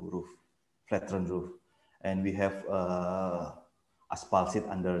roof, flattened roof, and we have asphalt sheet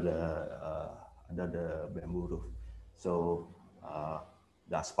under the bamboo roof. So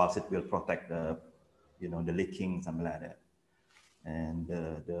the asphalt sheet will protect the leaking, something like that. And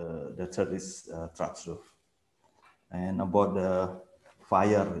the third is truss roof. And about the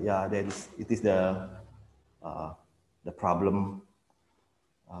fire, yeah, it is the problem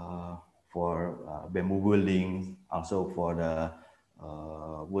for bamboo building, also for the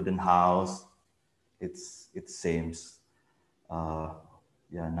wooden house. It's same.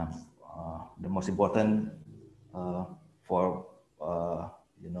 Yeah, the most important for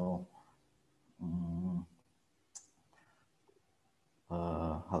you know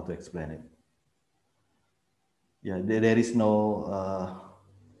how to explain it. Yeah, there is no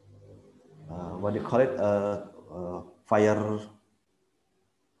what do you call it? Fire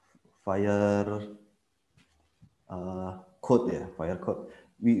code, yeah, fire code.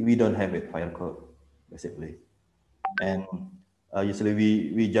 We don't have it, fire code, basically. And usually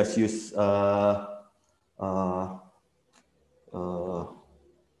we just use uh, uh,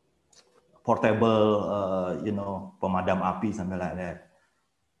 portable, pemadam api, something like that.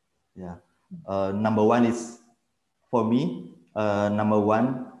 Yeah. Number one is, for me, number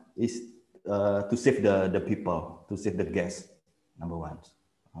one is to save the people, to save the guests, number one.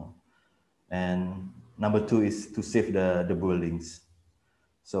 And number two is to save the buildings.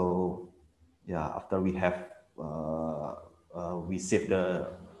 So yeah, after we have, we save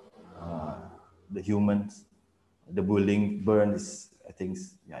the humans, the building burns, I think,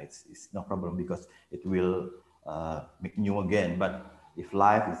 yeah, it's no problem because it will make new again. But if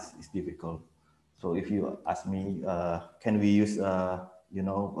life is difficult, so if you ask me, can we use,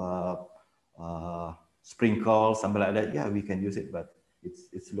 sprinkle, something like that? Yeah, we can use it, but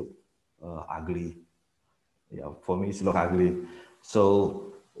it's look ugly. Yeah, for me it's look ugly.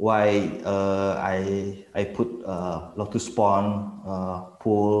 So why I put lotus pond,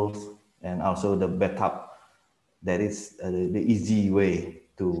 pools, and also the bathtub. That is the easy way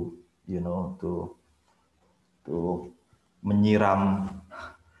to to menyiram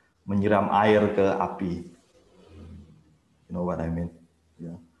air ke api. You know what I mean?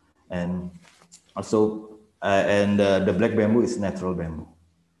 Yeah. And also the black bamboo is natural bamboo.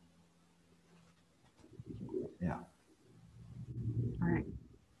 Yeah. All right.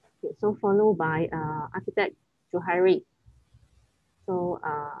 Okay, so followed by architect Johari. So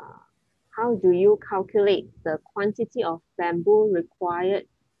how do you calculate the quantity of bamboo required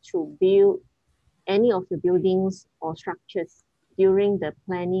to build any of the buildings or structures during the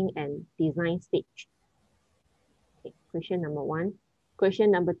planning and design stage? Okay. Question number 1.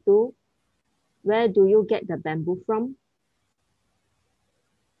 Question number 2. Where do you get the bamboo from?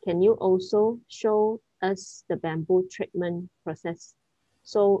 Can you also show us the bamboo treatment process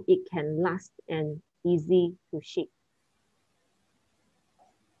so it can last and easy to ship?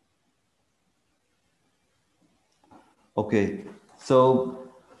 Okay, so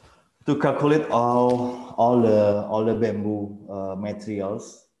to calculate all the bamboo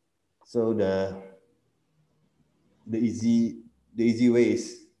materials, so the easy way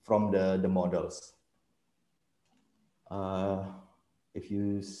is from the models. If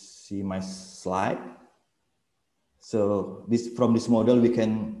you see my slide, so from this model we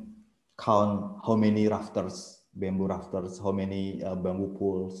can count how many rafters, bamboo rafters, how many bamboo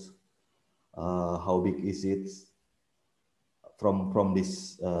poles, how big is it from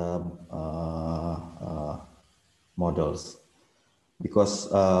these models,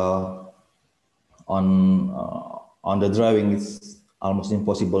 because on the drawing it's almost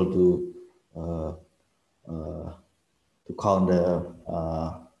impossible to count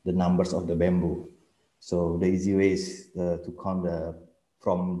the numbers of the bamboo. So the easy way is to count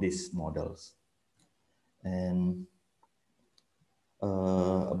from these models. And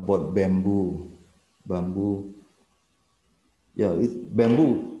about bamboo, yeah,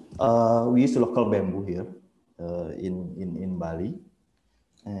 bamboo. We use local bamboo here in Bali.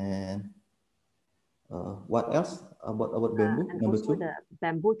 And what else about bamboo? And Number also 2, the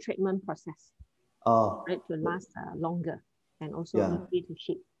bamboo treatment process, right, to last longer and also easy to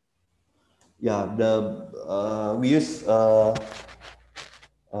ship. Yeah, we use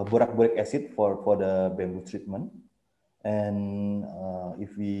boric acid for the bamboo treatment, and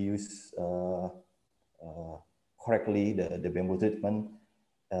if we use correctly the bamboo treatment,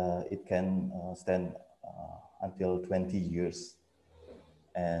 it can stand until 20 years.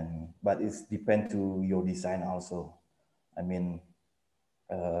 But it's depend to your design also. I mean,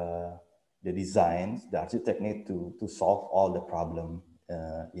 the designs, the architect need to solve all the problem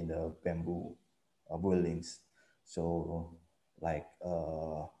in the bamboo buildings. So like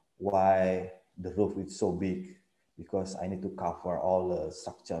why the roof is so big, because I need to cover all the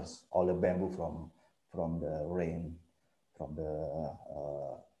structures, all the bamboo from the rain, from the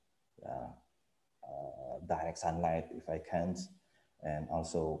direct sunlight if I can, and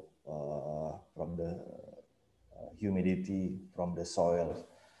also from the humidity from the soil.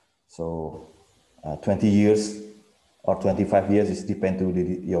 So 20 years or 25 years is depend to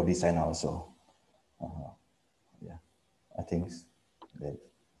your design also. Yeah, I think that.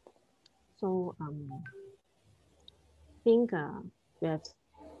 So I think we have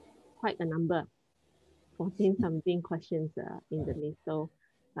quite a number, 14 something questions in the list. So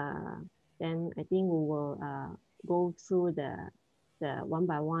then I think we will go through the one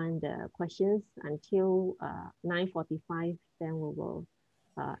by one the questions until 9:45. Then we will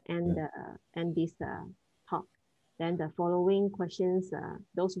end this talk. Then the following questions,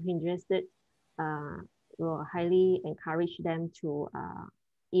 those who are interested, will highly encourage them to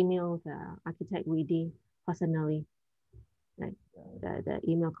email the architect Widhi personally, like the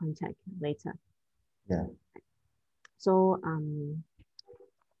email contact later. Yeah. So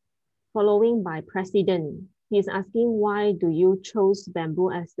following by President, he's asking, why do you choose bamboo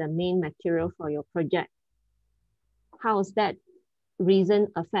as the main material for your project? How does that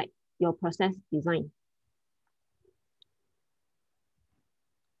reason affect your process design?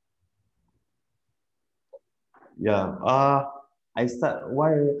 Yeah,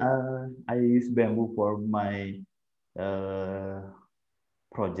 why I use bamboo for my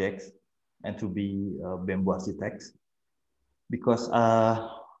projects and to be bamboo architects, because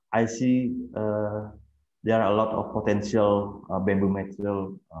I see there are a lot of potential bamboo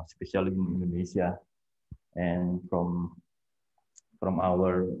material, especially in Indonesia, and from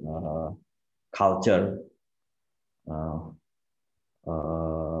our culture,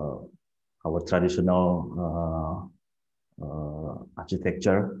 our traditional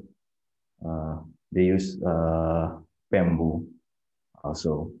architecture, they use bamboo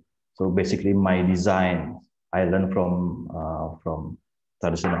also. So basically, my design I learned from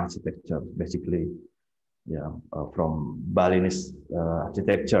traditional architecture. Basically, yeah, from Balinese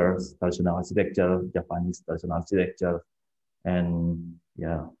architecture, traditional architecture, Japanese traditional architecture, and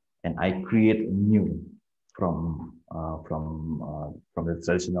yeah, and I create new from the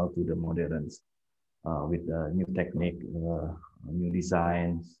traditional to the moderns with new technique, new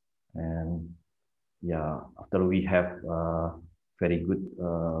designs, and yeah, after we have very good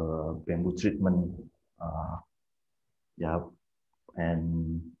bamboo treatment, yeah,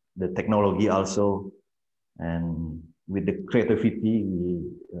 and the technology also, and with the creativity, we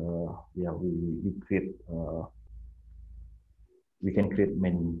create we can create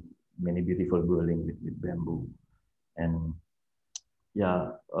many beautiful buildings with bamboo. And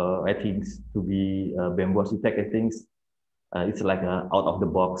yeah, I think to be a bamboo architect, I think it's like a out of the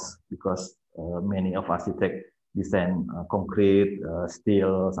box, because many of architects design concrete,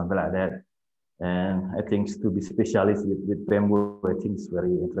 steel, something like that. And I think to be specialist with bamboo, I think is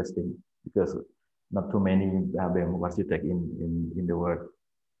very interesting, because not too many bamboo architects in the world.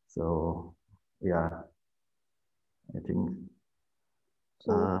 So yeah, I think.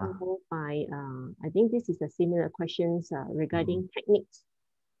 So I think this is a similar questions regarding techniques,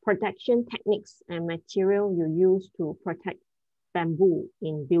 protection techniques and material you use to protect bamboo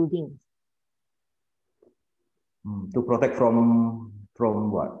in buildings. To protect from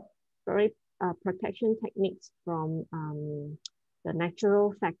what? Sorry, protection techniques from the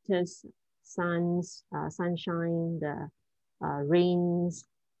natural factors, sunshine, the rains,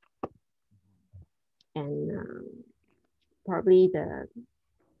 and probably the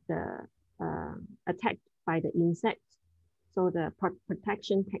attack by the insects. So the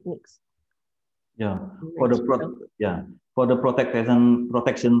protection techniques. Yeah, for the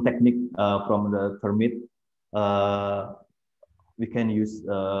protection technique from the termite, we can use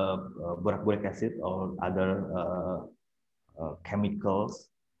boric acid or other chemicals,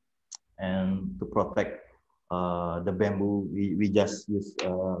 and to protect the bamboo, we just use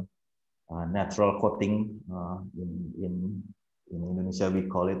natural coating. In Indonesia, we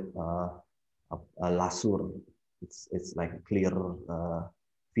call it a lasur. It's like clear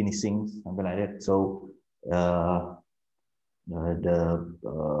finishing, something like that. So the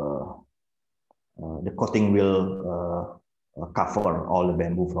coating will cover all the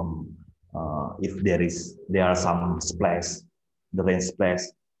bamboo from if there are some splash, the rain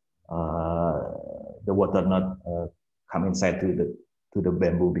splash, the water not come inside to the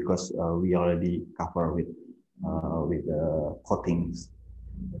bamboo, because we already cover with coatings.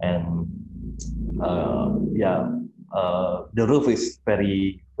 And yeah, the roof is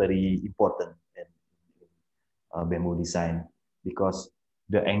very important in bamboo design, because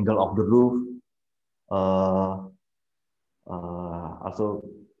the angle of the roof also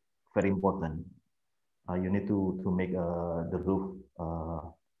very important. You need to make the roof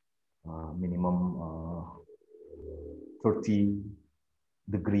minimum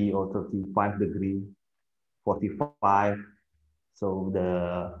 30° or 35°, 45, so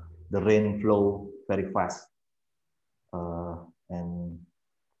the rain flow very fast. And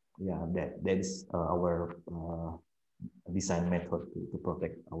yeah, that is our design method to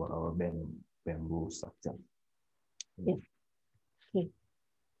protect our bamboo structure. Yes. Okay.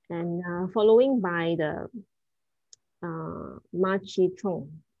 And following by the Ma Chi Chong,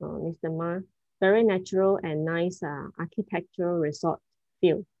 Mr. Ma, very natural and nice architectural resort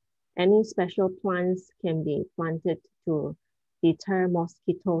feel. Any special plants can be planted to deter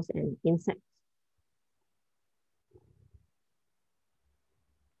mosquitoes and insects.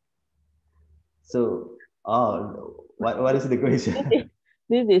 So, what is the question?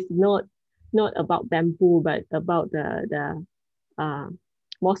 This is not about bamboo, but about the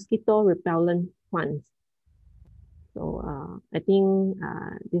mosquito repellent plants. So I think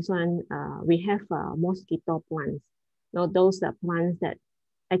this one, we have mosquito plants. Now those are plants that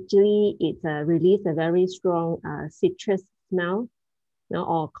actually it release a very strong citrus smell. Now,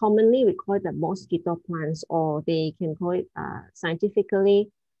 or commonly we call it the mosquito plants, or they can call it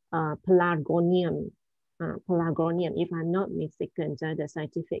scientifically pelargonium. Pelargonium, if I'm not mistaken, the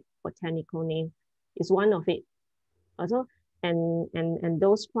scientific botanical name is one of it. Also, and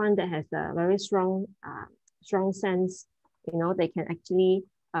those plants that has a very strong sense, you know, they can actually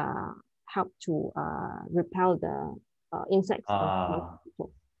help to repel the insects.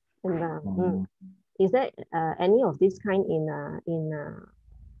 And is there any of this kind in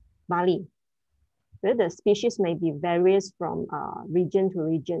Bali? Where the species may be various from region to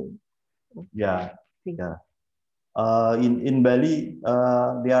region. Yeah, yeah. In Bali,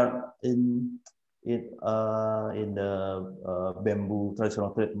 they are in the bamboo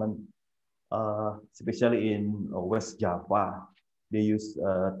traditional treatment, especially in West Java. They use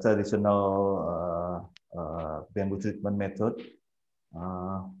traditional bamboo treatment method.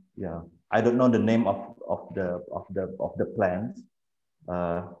 Yeah, I don't know the name of the plant.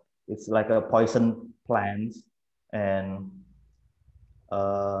 It's like a poison plant, and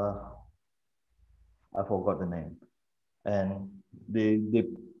I forgot the name. And they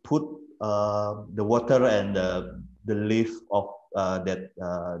put the water and the leaf of that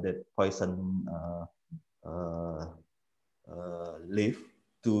poison leaf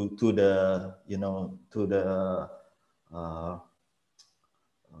to the, you know, to the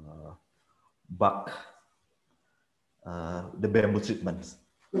bug, the bamboo treatments.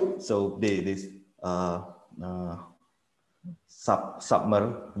 So they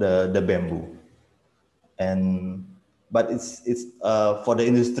submerge the bamboo, and but it's for the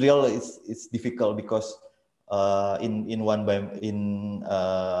industrial it's difficult because in one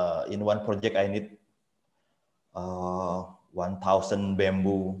project I need 1,000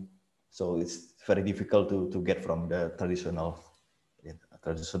 bamboo, so it's very difficult to get from the traditional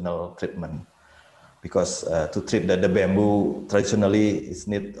treatment, because to treat the bamboo traditionally it's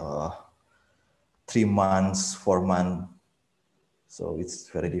need 3 months, 4 months, so it's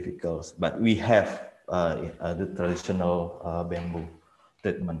very difficult. But we have the traditional bamboo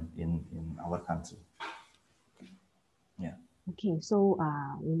treatment in our country. Yeah. Okay, so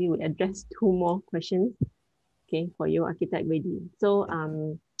we will address 2 more questions. Okay, for you, Architect Widhi. So,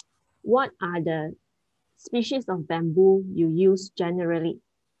 what are the species of bamboo you use generally?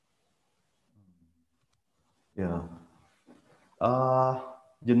 Yeah.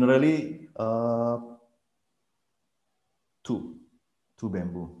 Generally, two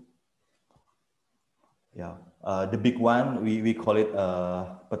bamboo. Yeah. The big one we call it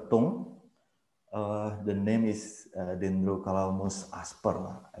petung. The name is Dendrocalamus asper,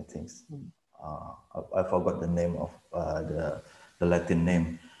 I think. I forgot the name of the Latin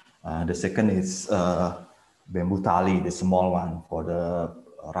name. The second is bamboo tali, the small one for the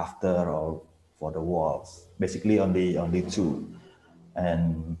rafter or for the walls. Basically only 2,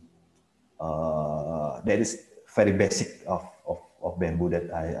 and that is very basic of bamboo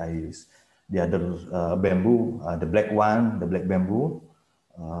that I use. The other bamboo, the black one, the black bamboo.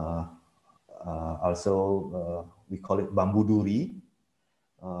 Also, we call it bamboo duri.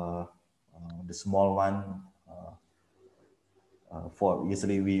 The small one, for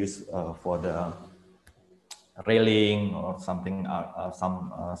usually we use for the railing or something,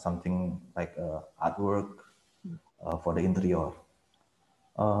 something like artwork for the interior.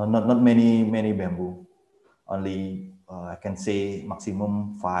 Not many bamboo. Only I can say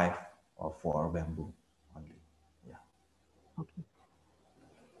maximum 5 or 4 bamboo only. Yeah. Okay.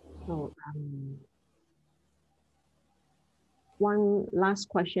 So one last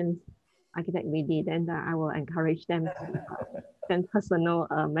question, Architect Widhi, then I will encourage them to send personal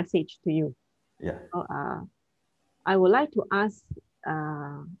message to you. Yeah. So, I would like to ask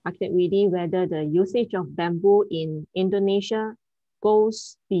Architect Widhi whether the usage of bamboo in Indonesia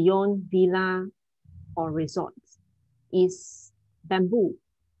goes beyond villa or resorts. Is bamboo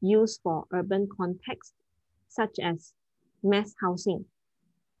used for urban context, such as mass housing?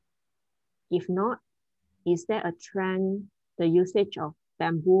 If not, is there a trend the usage of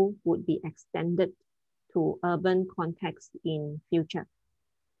bamboo would be extended to urban context in future?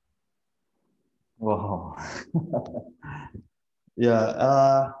 Wow.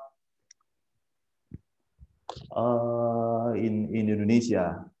 Yeah. In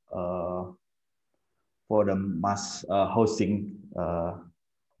Indonesia, for the mass housing,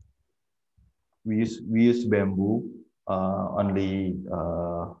 we use bamboo only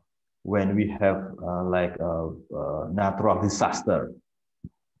when we have like a natural disaster.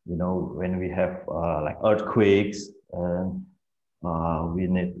 You know, when we have like earthquakes, and we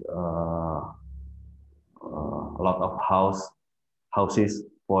need a lot of houses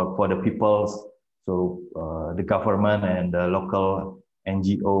for the peoples. So the government and the local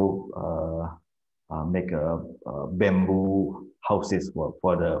NGO make bamboo houses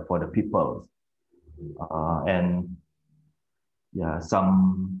for the people, and yeah,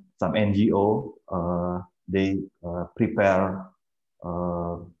 some NGO they prepare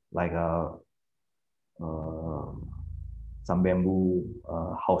like some bamboo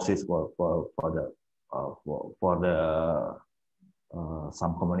houses for the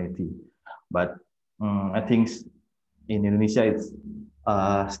some community. But I think in Indonesia it's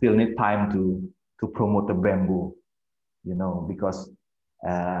still need time to promote the bamboo, you know, because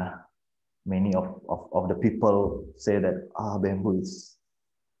many of the people say that bamboo is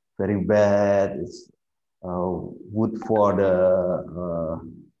very bad, it's wood for the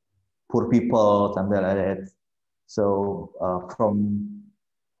poor people, something like that. So from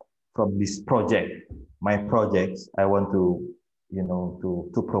this project, my projects, I want to, you know,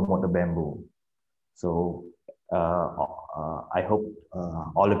 to promote the bamboo. So I hope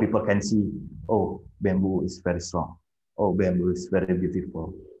all the people can see, oh, bamboo is very strong. Oh, bamboo is very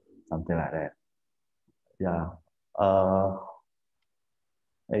beautiful, something like that. Yeah,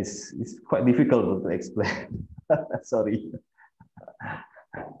 it's quite difficult to explain. Sorry.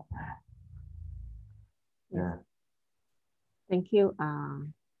 Yeah. Thank you.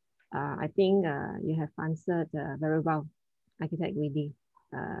 I think you have answered very well, Architect Widhi,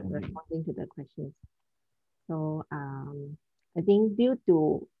 responding to the questions. So I think due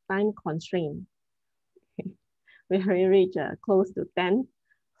to time constraint, we already reached close to 10.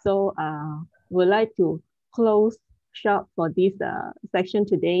 So we'd like to close shop for this section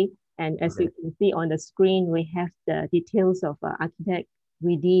today. And as you can see on the screen, we have the details of architect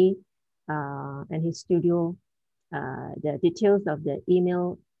Widhi and his studio, the details of the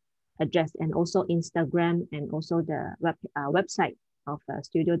email address, and also Instagram, and also the website of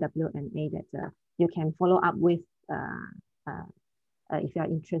Studio WNA that you can follow up with if you are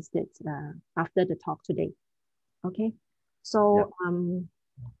interested after the talk today. Okay, so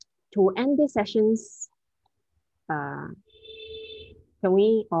to end these sessions, can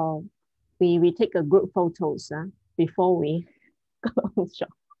we take a group photos before we go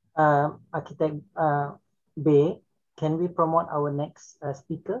shop? Architect Bay, can we promote our next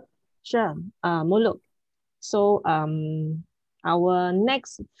speaker? Sure, Muluk. So our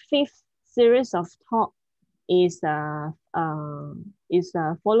next 5th series of talk is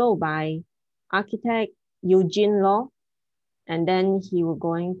followed by architect Eugene Law, and then he will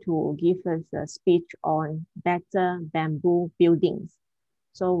going to give us a speech on better bamboo buildings.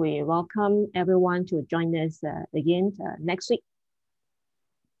 So we welcome everyone to join us again next week.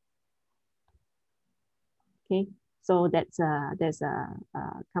 Okay, so that's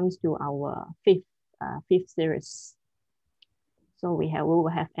comes to our fifth series. So we will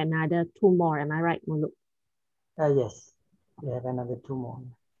have another 2 more. Am I right, Muluk? Yes, we have another 2 more.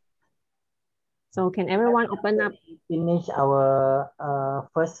 So can everyone open up? Finish our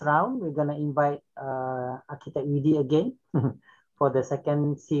first round. We're gonna invite Architect Widhi again for the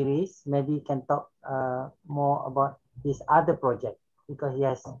second series. Maybe you can talk more about his other project, because he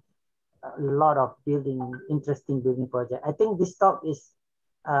has a lot of interesting building project. I think this talk is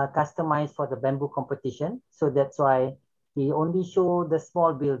customized for the bamboo competition, so that's why he only show the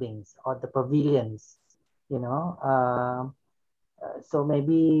small buildings or the pavilions, you know. So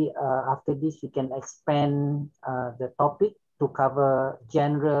maybe after this we can expand the topic to cover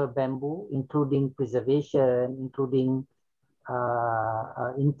general bamboo, including preservation, including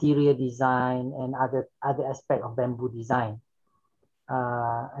interior design and other aspect of bamboo design.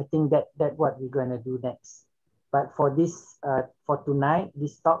 I think that what we're going to do next. But for this, for tonight,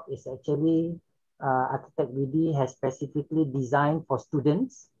 this talk is actually Architect Widhi has specifically designed for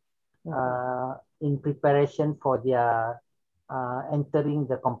students in preparation for their entering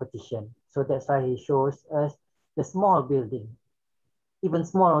the competition. So that's why he shows us the small building. Even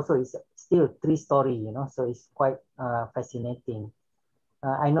small also is still 3-story, you know, so it's quite fascinating.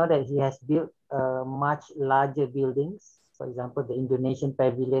 I know that he has built much larger buildings. For example, the Indonesian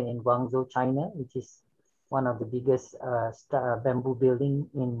pavilion in Guangzhou, China, which is one of the biggest bamboo building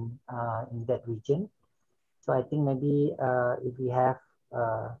in that region. So I think maybe if we have,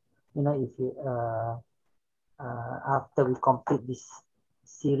 you know, if you after we complete this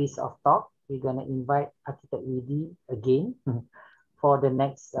series of talk, we're gonna invite Architect Widhi again for the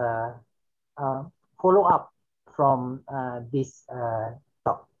next follow up from this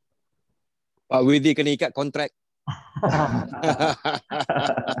talk. Pak Widhi kena ikat kontrak.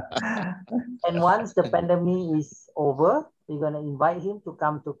 And once the pandemic is over, we're gonna invite him to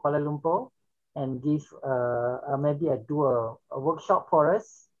come to Kuala Lumpur and give maybe do a workshop for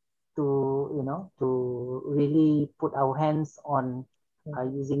us to, you know, to really put our hands on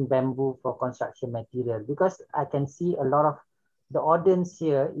using bamboo for construction material, because I can see a lot of the audience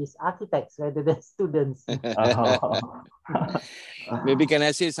here is architects rather than students. Maybe can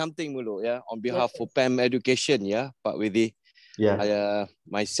I say something, Muluk, on behalf of PAM Education, Pak Widhi.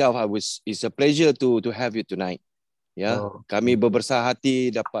 Myself, it's a pleasure to have you tonight. Kami berbesar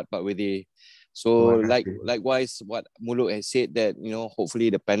hati dapat Pak Widhi. So likewise, what Muluk has said, that, you know,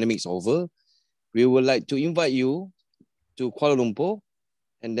 hopefully the pandemic's over, we would like to invite you to Kuala Lumpur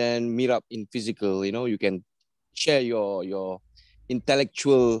and then meet up in physical. You know, you can share your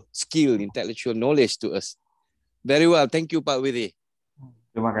intellectual skill, intellectual knowledge to us. Very well, thank you, Pak Widhi.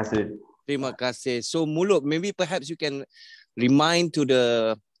 Terima kasih. Terima kasih. So Muluk, maybe perhaps you can remind to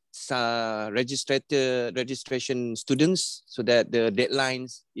the registration students so that the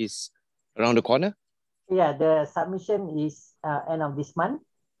deadlines is around the corner. Yeah, the submission is end of this month,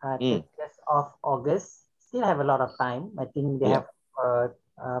 30th of August. Still have a lot of time. I think they have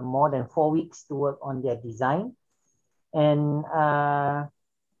more than 4 weeks to work on their design. And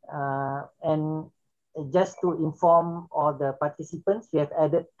just to inform all the participants, we have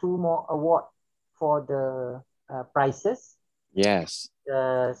added 2 more awards for the prizes. Yes.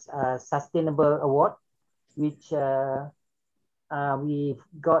 The Sustainable Award, which we've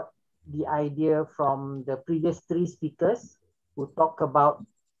got the idea from the previous 3 speakers who talk about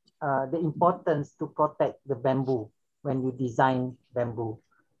the importance to protect the bamboo when you design bamboo.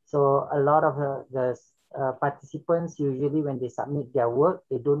 So a lot of the participants, usually when they submit their work,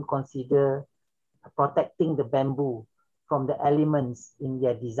 they don't consider protecting the bamboo from the elements in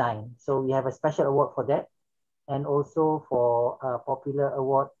their design. So we have a special award for that, and also for a popular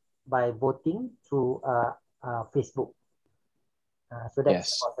award by voting through Facebook. So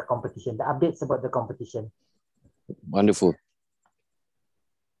that's about the competition, the updates about the competition. Wonderful.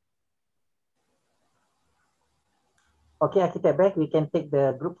 Okay, Architect Beck, we can take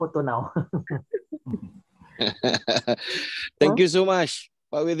the group photo now. Thank you so much,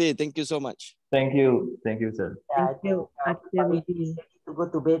 Pak Widhi. Thank you so much. Thank you, sir. Yeah, I think is ready to go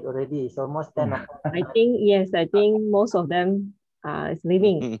to bed already. It's almost 10 o'clock. I think, yes, I think most of them is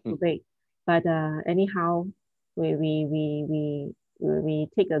leaving to bed. But anyhow, we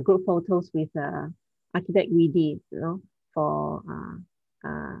take a group photos with Architect Widhi, for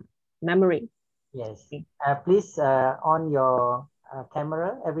memory. Yes. Okay. Please on your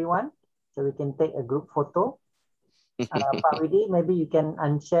camera, everyone, so we can take a group photo. Pak Widhi, maybe you can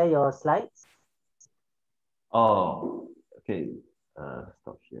unshare your slides. Oh, okay.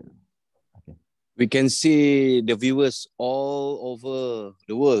 Stop here. Okay. We can see the viewers all over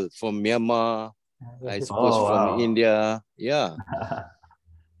the world, from Myanmar, I suppose from India. Yeah.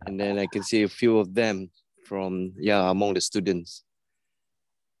 And then I can see a few of them from, among the students.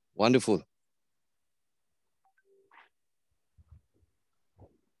 Wonderful.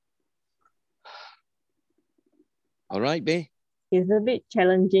 All right, Bay. It's a bit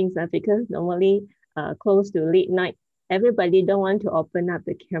challenging, because normally close to late night, everybody don't want to open up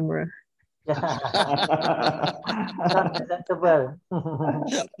the camera. Not presentable.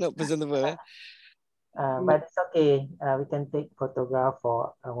 Not presentable, eh? But it's okay. We can take photograph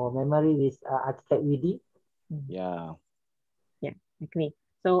for our memory with Architect Widhi. Yeah. Yeah, exactly.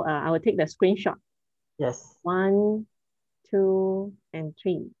 So I will take the screenshot. Yes. 1, 2, and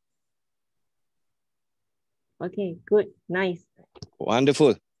 3. Okay, good, nice.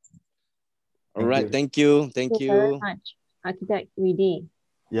 Wonderful. All right, thank you. Thank you very much, Architect Widhi.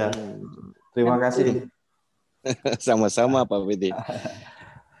 Ya, terima kasih. Sama-sama, Pak Widhi.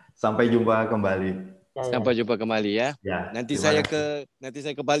 Sampai jumpa kembali. Sampai jumpa kembali ya. Nanti saya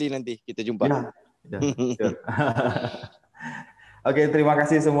ke Bali, nanti kita jumpa. Ya. Oke, terima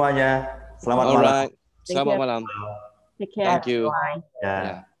kasih semuanya. Selamat malam. Selamat malam. Take care. Thank you. Bye.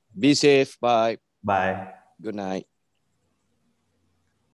 Yeah. Be safe. Bye. Bye. Good night.